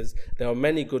places, there are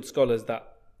many good scholars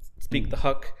that speak the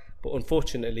haqq, but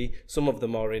unfortunately, some of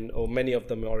them or many of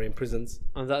them are in prisons.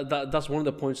 And that's one of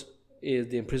the points, is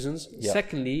they're in prisons.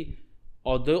 Secondly,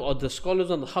 are the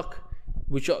scholars on the haqq,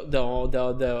 which there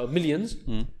are millions,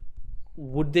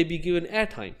 would they be given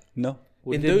airtime? No.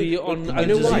 Would they be on Al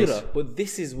Jazeera? But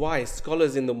this is why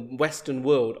scholars in the Western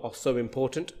world are so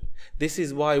important. This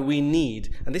is why we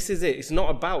need, and this is it. It's not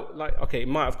about, it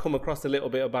might have come across a little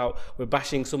bit about we're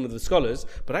bashing some of the scholars,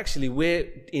 but actually we're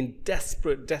in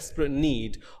desperate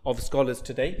need of scholars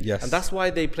today. Yes. And that's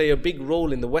why they play a big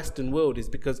role in the Western world, is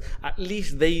because at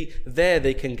least they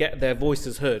can get their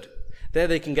voices heard. There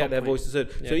they can get their voices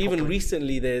heard. So even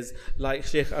recently, there's like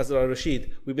Sheikh Azra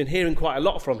Rashid. We've been hearing quite a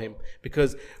lot from him,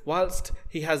 because whilst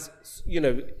he has,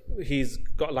 he's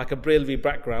got like a Braillevi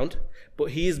background,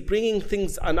 but he is bringing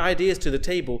things and ideas to the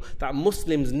table that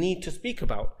Muslims need to speak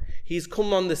about. He's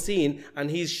come on the scene and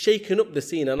he's shaken up the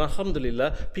scene, and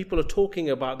alhamdulillah, people are talking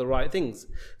about the right things.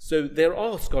 So there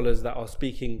are scholars that are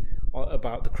speaking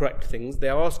about the correct things.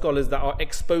 There are scholars that are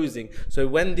exposing. So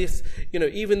when this,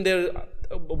 even there,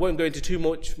 I won't go into too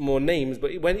much more names,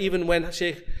 but even when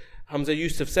Sheikh Hamza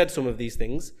Yusuf said some of these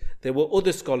things, there were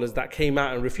other scholars that came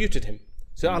out and refuted him.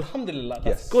 So alhamdulillah,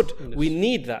 that's good. Yes. We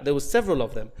need that. There were several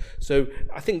of them. So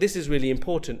I think this is really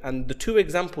important. And the two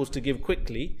examples to give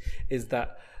quickly is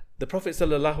that the Prophet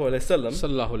sallallahu alaihi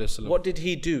wasallam, what did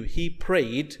he do? He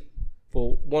prayed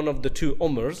for one of the two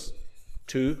Umars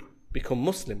to become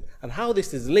Muslim. And how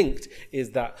this is linked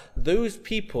is that those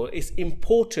people, it's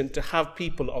important to have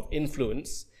people of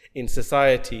influence in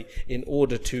society in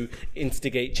order to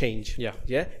instigate change.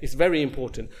 Yeah, it's very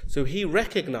important. So he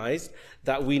recognized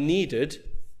that we needed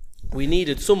we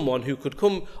needed someone who could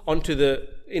come into the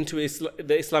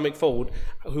Islamic fold,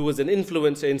 who was an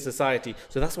influencer in society.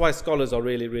 So that's why scholars are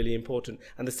really, really important.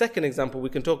 And the second example we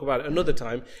can talk about another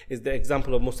time is the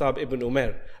example of Musab ibn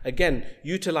Umair. Again,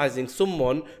 utilizing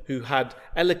someone who had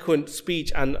eloquent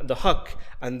speech and the haqq,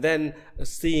 and then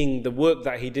seeing the work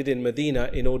that he did in Medina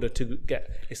in order to get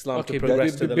Islam to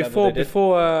progress to the level they did.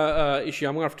 Before Ishi,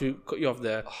 I'm going to have to cut you off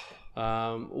there.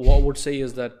 What I would say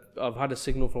is that I've had a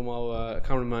signal from our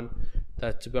cameraman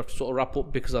that we have to sort of wrap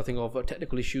up because I think of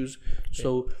technical issues. Okay.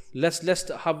 So let's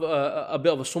have a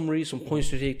bit of a summary, some points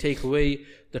to take away.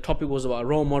 The topic was about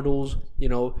role models.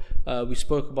 We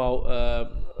spoke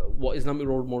about what Islamic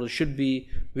role models should be.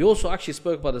 We also actually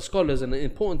spoke about the scholars, and the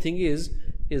important thing is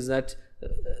that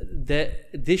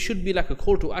there should be like a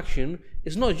call to action.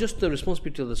 It's not just the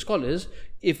responsibility of the scholars.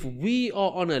 If we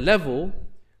are on a level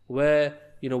where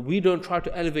we don't try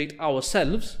to elevate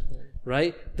ourselves,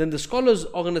 right, then the scholars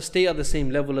are going to stay at the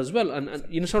same level as well, and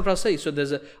you know what I'm trying to say. So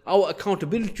there's our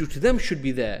accountability to them should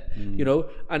be there,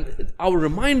 and our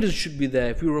reminders should be there.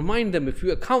 If we remind them, if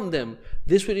we account them,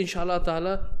 this will inshallah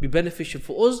ta'ala be beneficial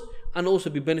for us and also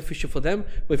be beneficial for them.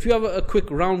 But if you have a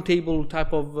quick round table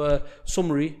type of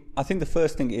summary, I think the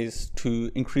first thing is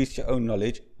to increase your own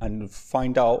knowledge and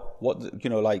find out what,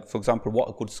 like for example, what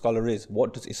a good scholar is.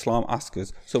 What does Islam ask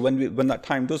us? So when that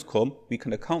time does come, we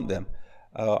can account them.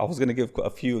 I was going to give a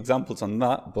few examples on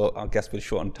that, but I guess we're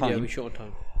short on time. Yeah, we're short on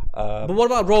time. But what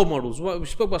about role models? We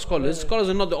spoke about scholars. Yeah. Scholars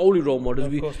are not the only role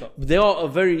models. Of course not. They are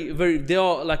they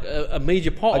are like a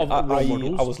major part of role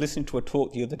models. I was listening to a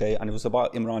talk the other day, and it was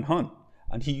about Imran Khan,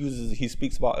 and he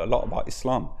speaks a lot about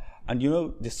Islam. And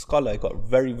this scholar got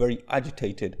very, very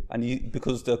agitated, and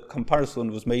because the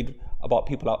comparison was made about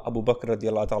people like Abu Bakr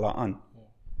radiallahu ta'ala an.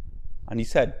 And he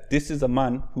said, this is a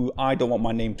man who I don't want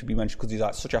my name to be mentioned because he's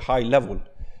at such a high level.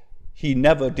 He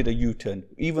never did a U-turn,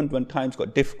 even when times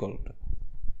got difficult.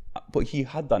 But he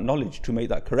had that knowledge to make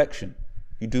that correction.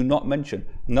 You do not mention.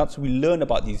 And that's what we learn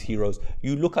about these heroes.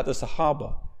 You look at the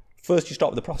Sahaba. First you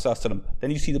start with the Prophet ﷺ,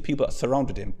 then you see the people that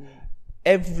surrounded him.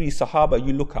 Every Sahaba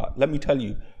you look at, let me tell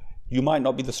you, you might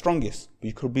not be the strongest, but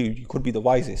you could be the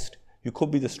wisest. You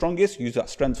could be the strongest, use that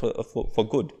strength for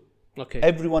good. Okay.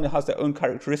 Everyone has their own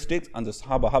characteristics, and the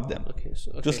Sahaba have them. Okay.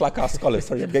 Just like our scholars.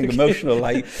 Sorry, I'm getting emotional.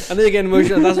 Like I know you're getting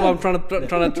emotional. That's why I'm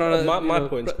trying to. My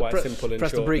point is quite simple.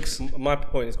 Press the brakes. My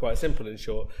point is quite simple and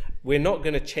short. We're not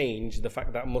going to change the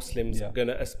fact that Muslims are going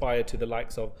to aspire to the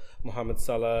likes of Mohamed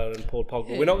Salah and Paul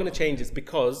Pogba. We're not going to change this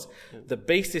because the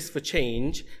basis for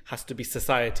change has to be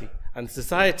society. And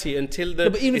society until the.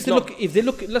 But even if they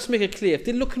look, let's make it clear. If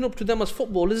they're looking up to them as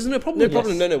footballers, there's no problem. No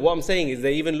problem. No. What I'm saying is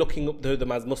they're even looking up to them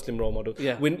as Muslim role model.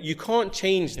 Yeah. When you can't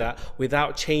change that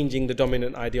without changing the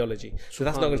dominant ideology. So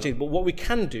that's not going to change. But what we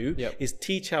can do is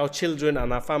teach our children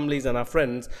and our families and our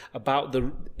friends about the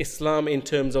Islam in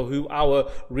terms of who our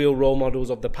real role models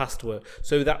of the past were,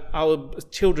 so that our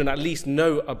children at least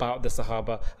know about the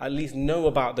Sahaba, at least know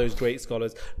about those great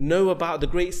scholars, know about the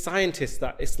great scientists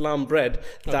that Islam bred,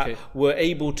 that were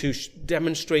able to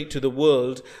demonstrate to the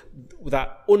world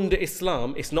that under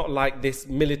Islam, it's not like this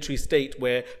military state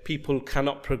where people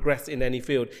cannot progress in any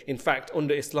field. In fact,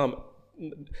 under Islam,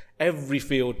 every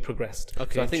field progressed.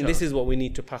 So I think this is what we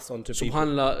need to pass on to people.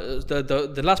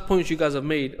 SubhanAllah, the last points you guys have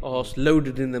made are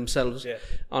loaded in themselves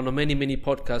on many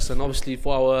podcasts, and obviously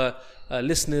for our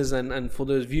listeners and for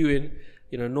those viewing,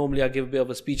 normally I give a bit of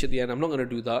a speech at the end. I'm not going to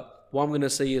do that. What I'm going to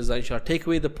say is that inshallah, take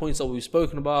away the points that we've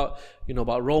spoken about,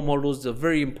 about role models. They're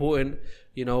very important,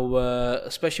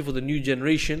 especially for the new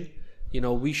generation.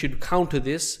 We should counter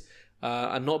this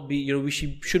and not be, we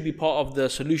should be part of the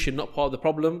solution, not part of the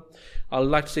problem. I'd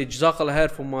like to say Jazakallah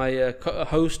khair for my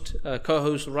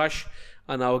co-host Rash,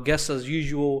 and our guests as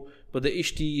usual. But the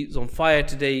Ishti is on fire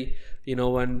today, and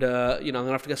I'm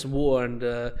gonna have to get some water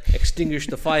and extinguish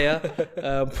the fire.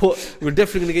 But we're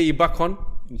definitely gonna get you back on,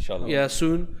 inshallah. Yeah,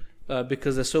 soon.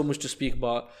 Because there's so much to speak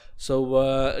about. So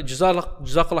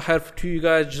Jazakallah khair to you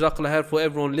guys, Jazakallah khair for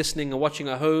everyone listening and watching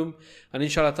at home, and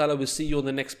inshallah ta'ala we'll see you on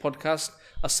the next podcast.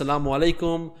 Assalamu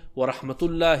alaikum wa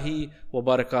rahmatullahi wa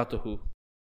barakatuhu.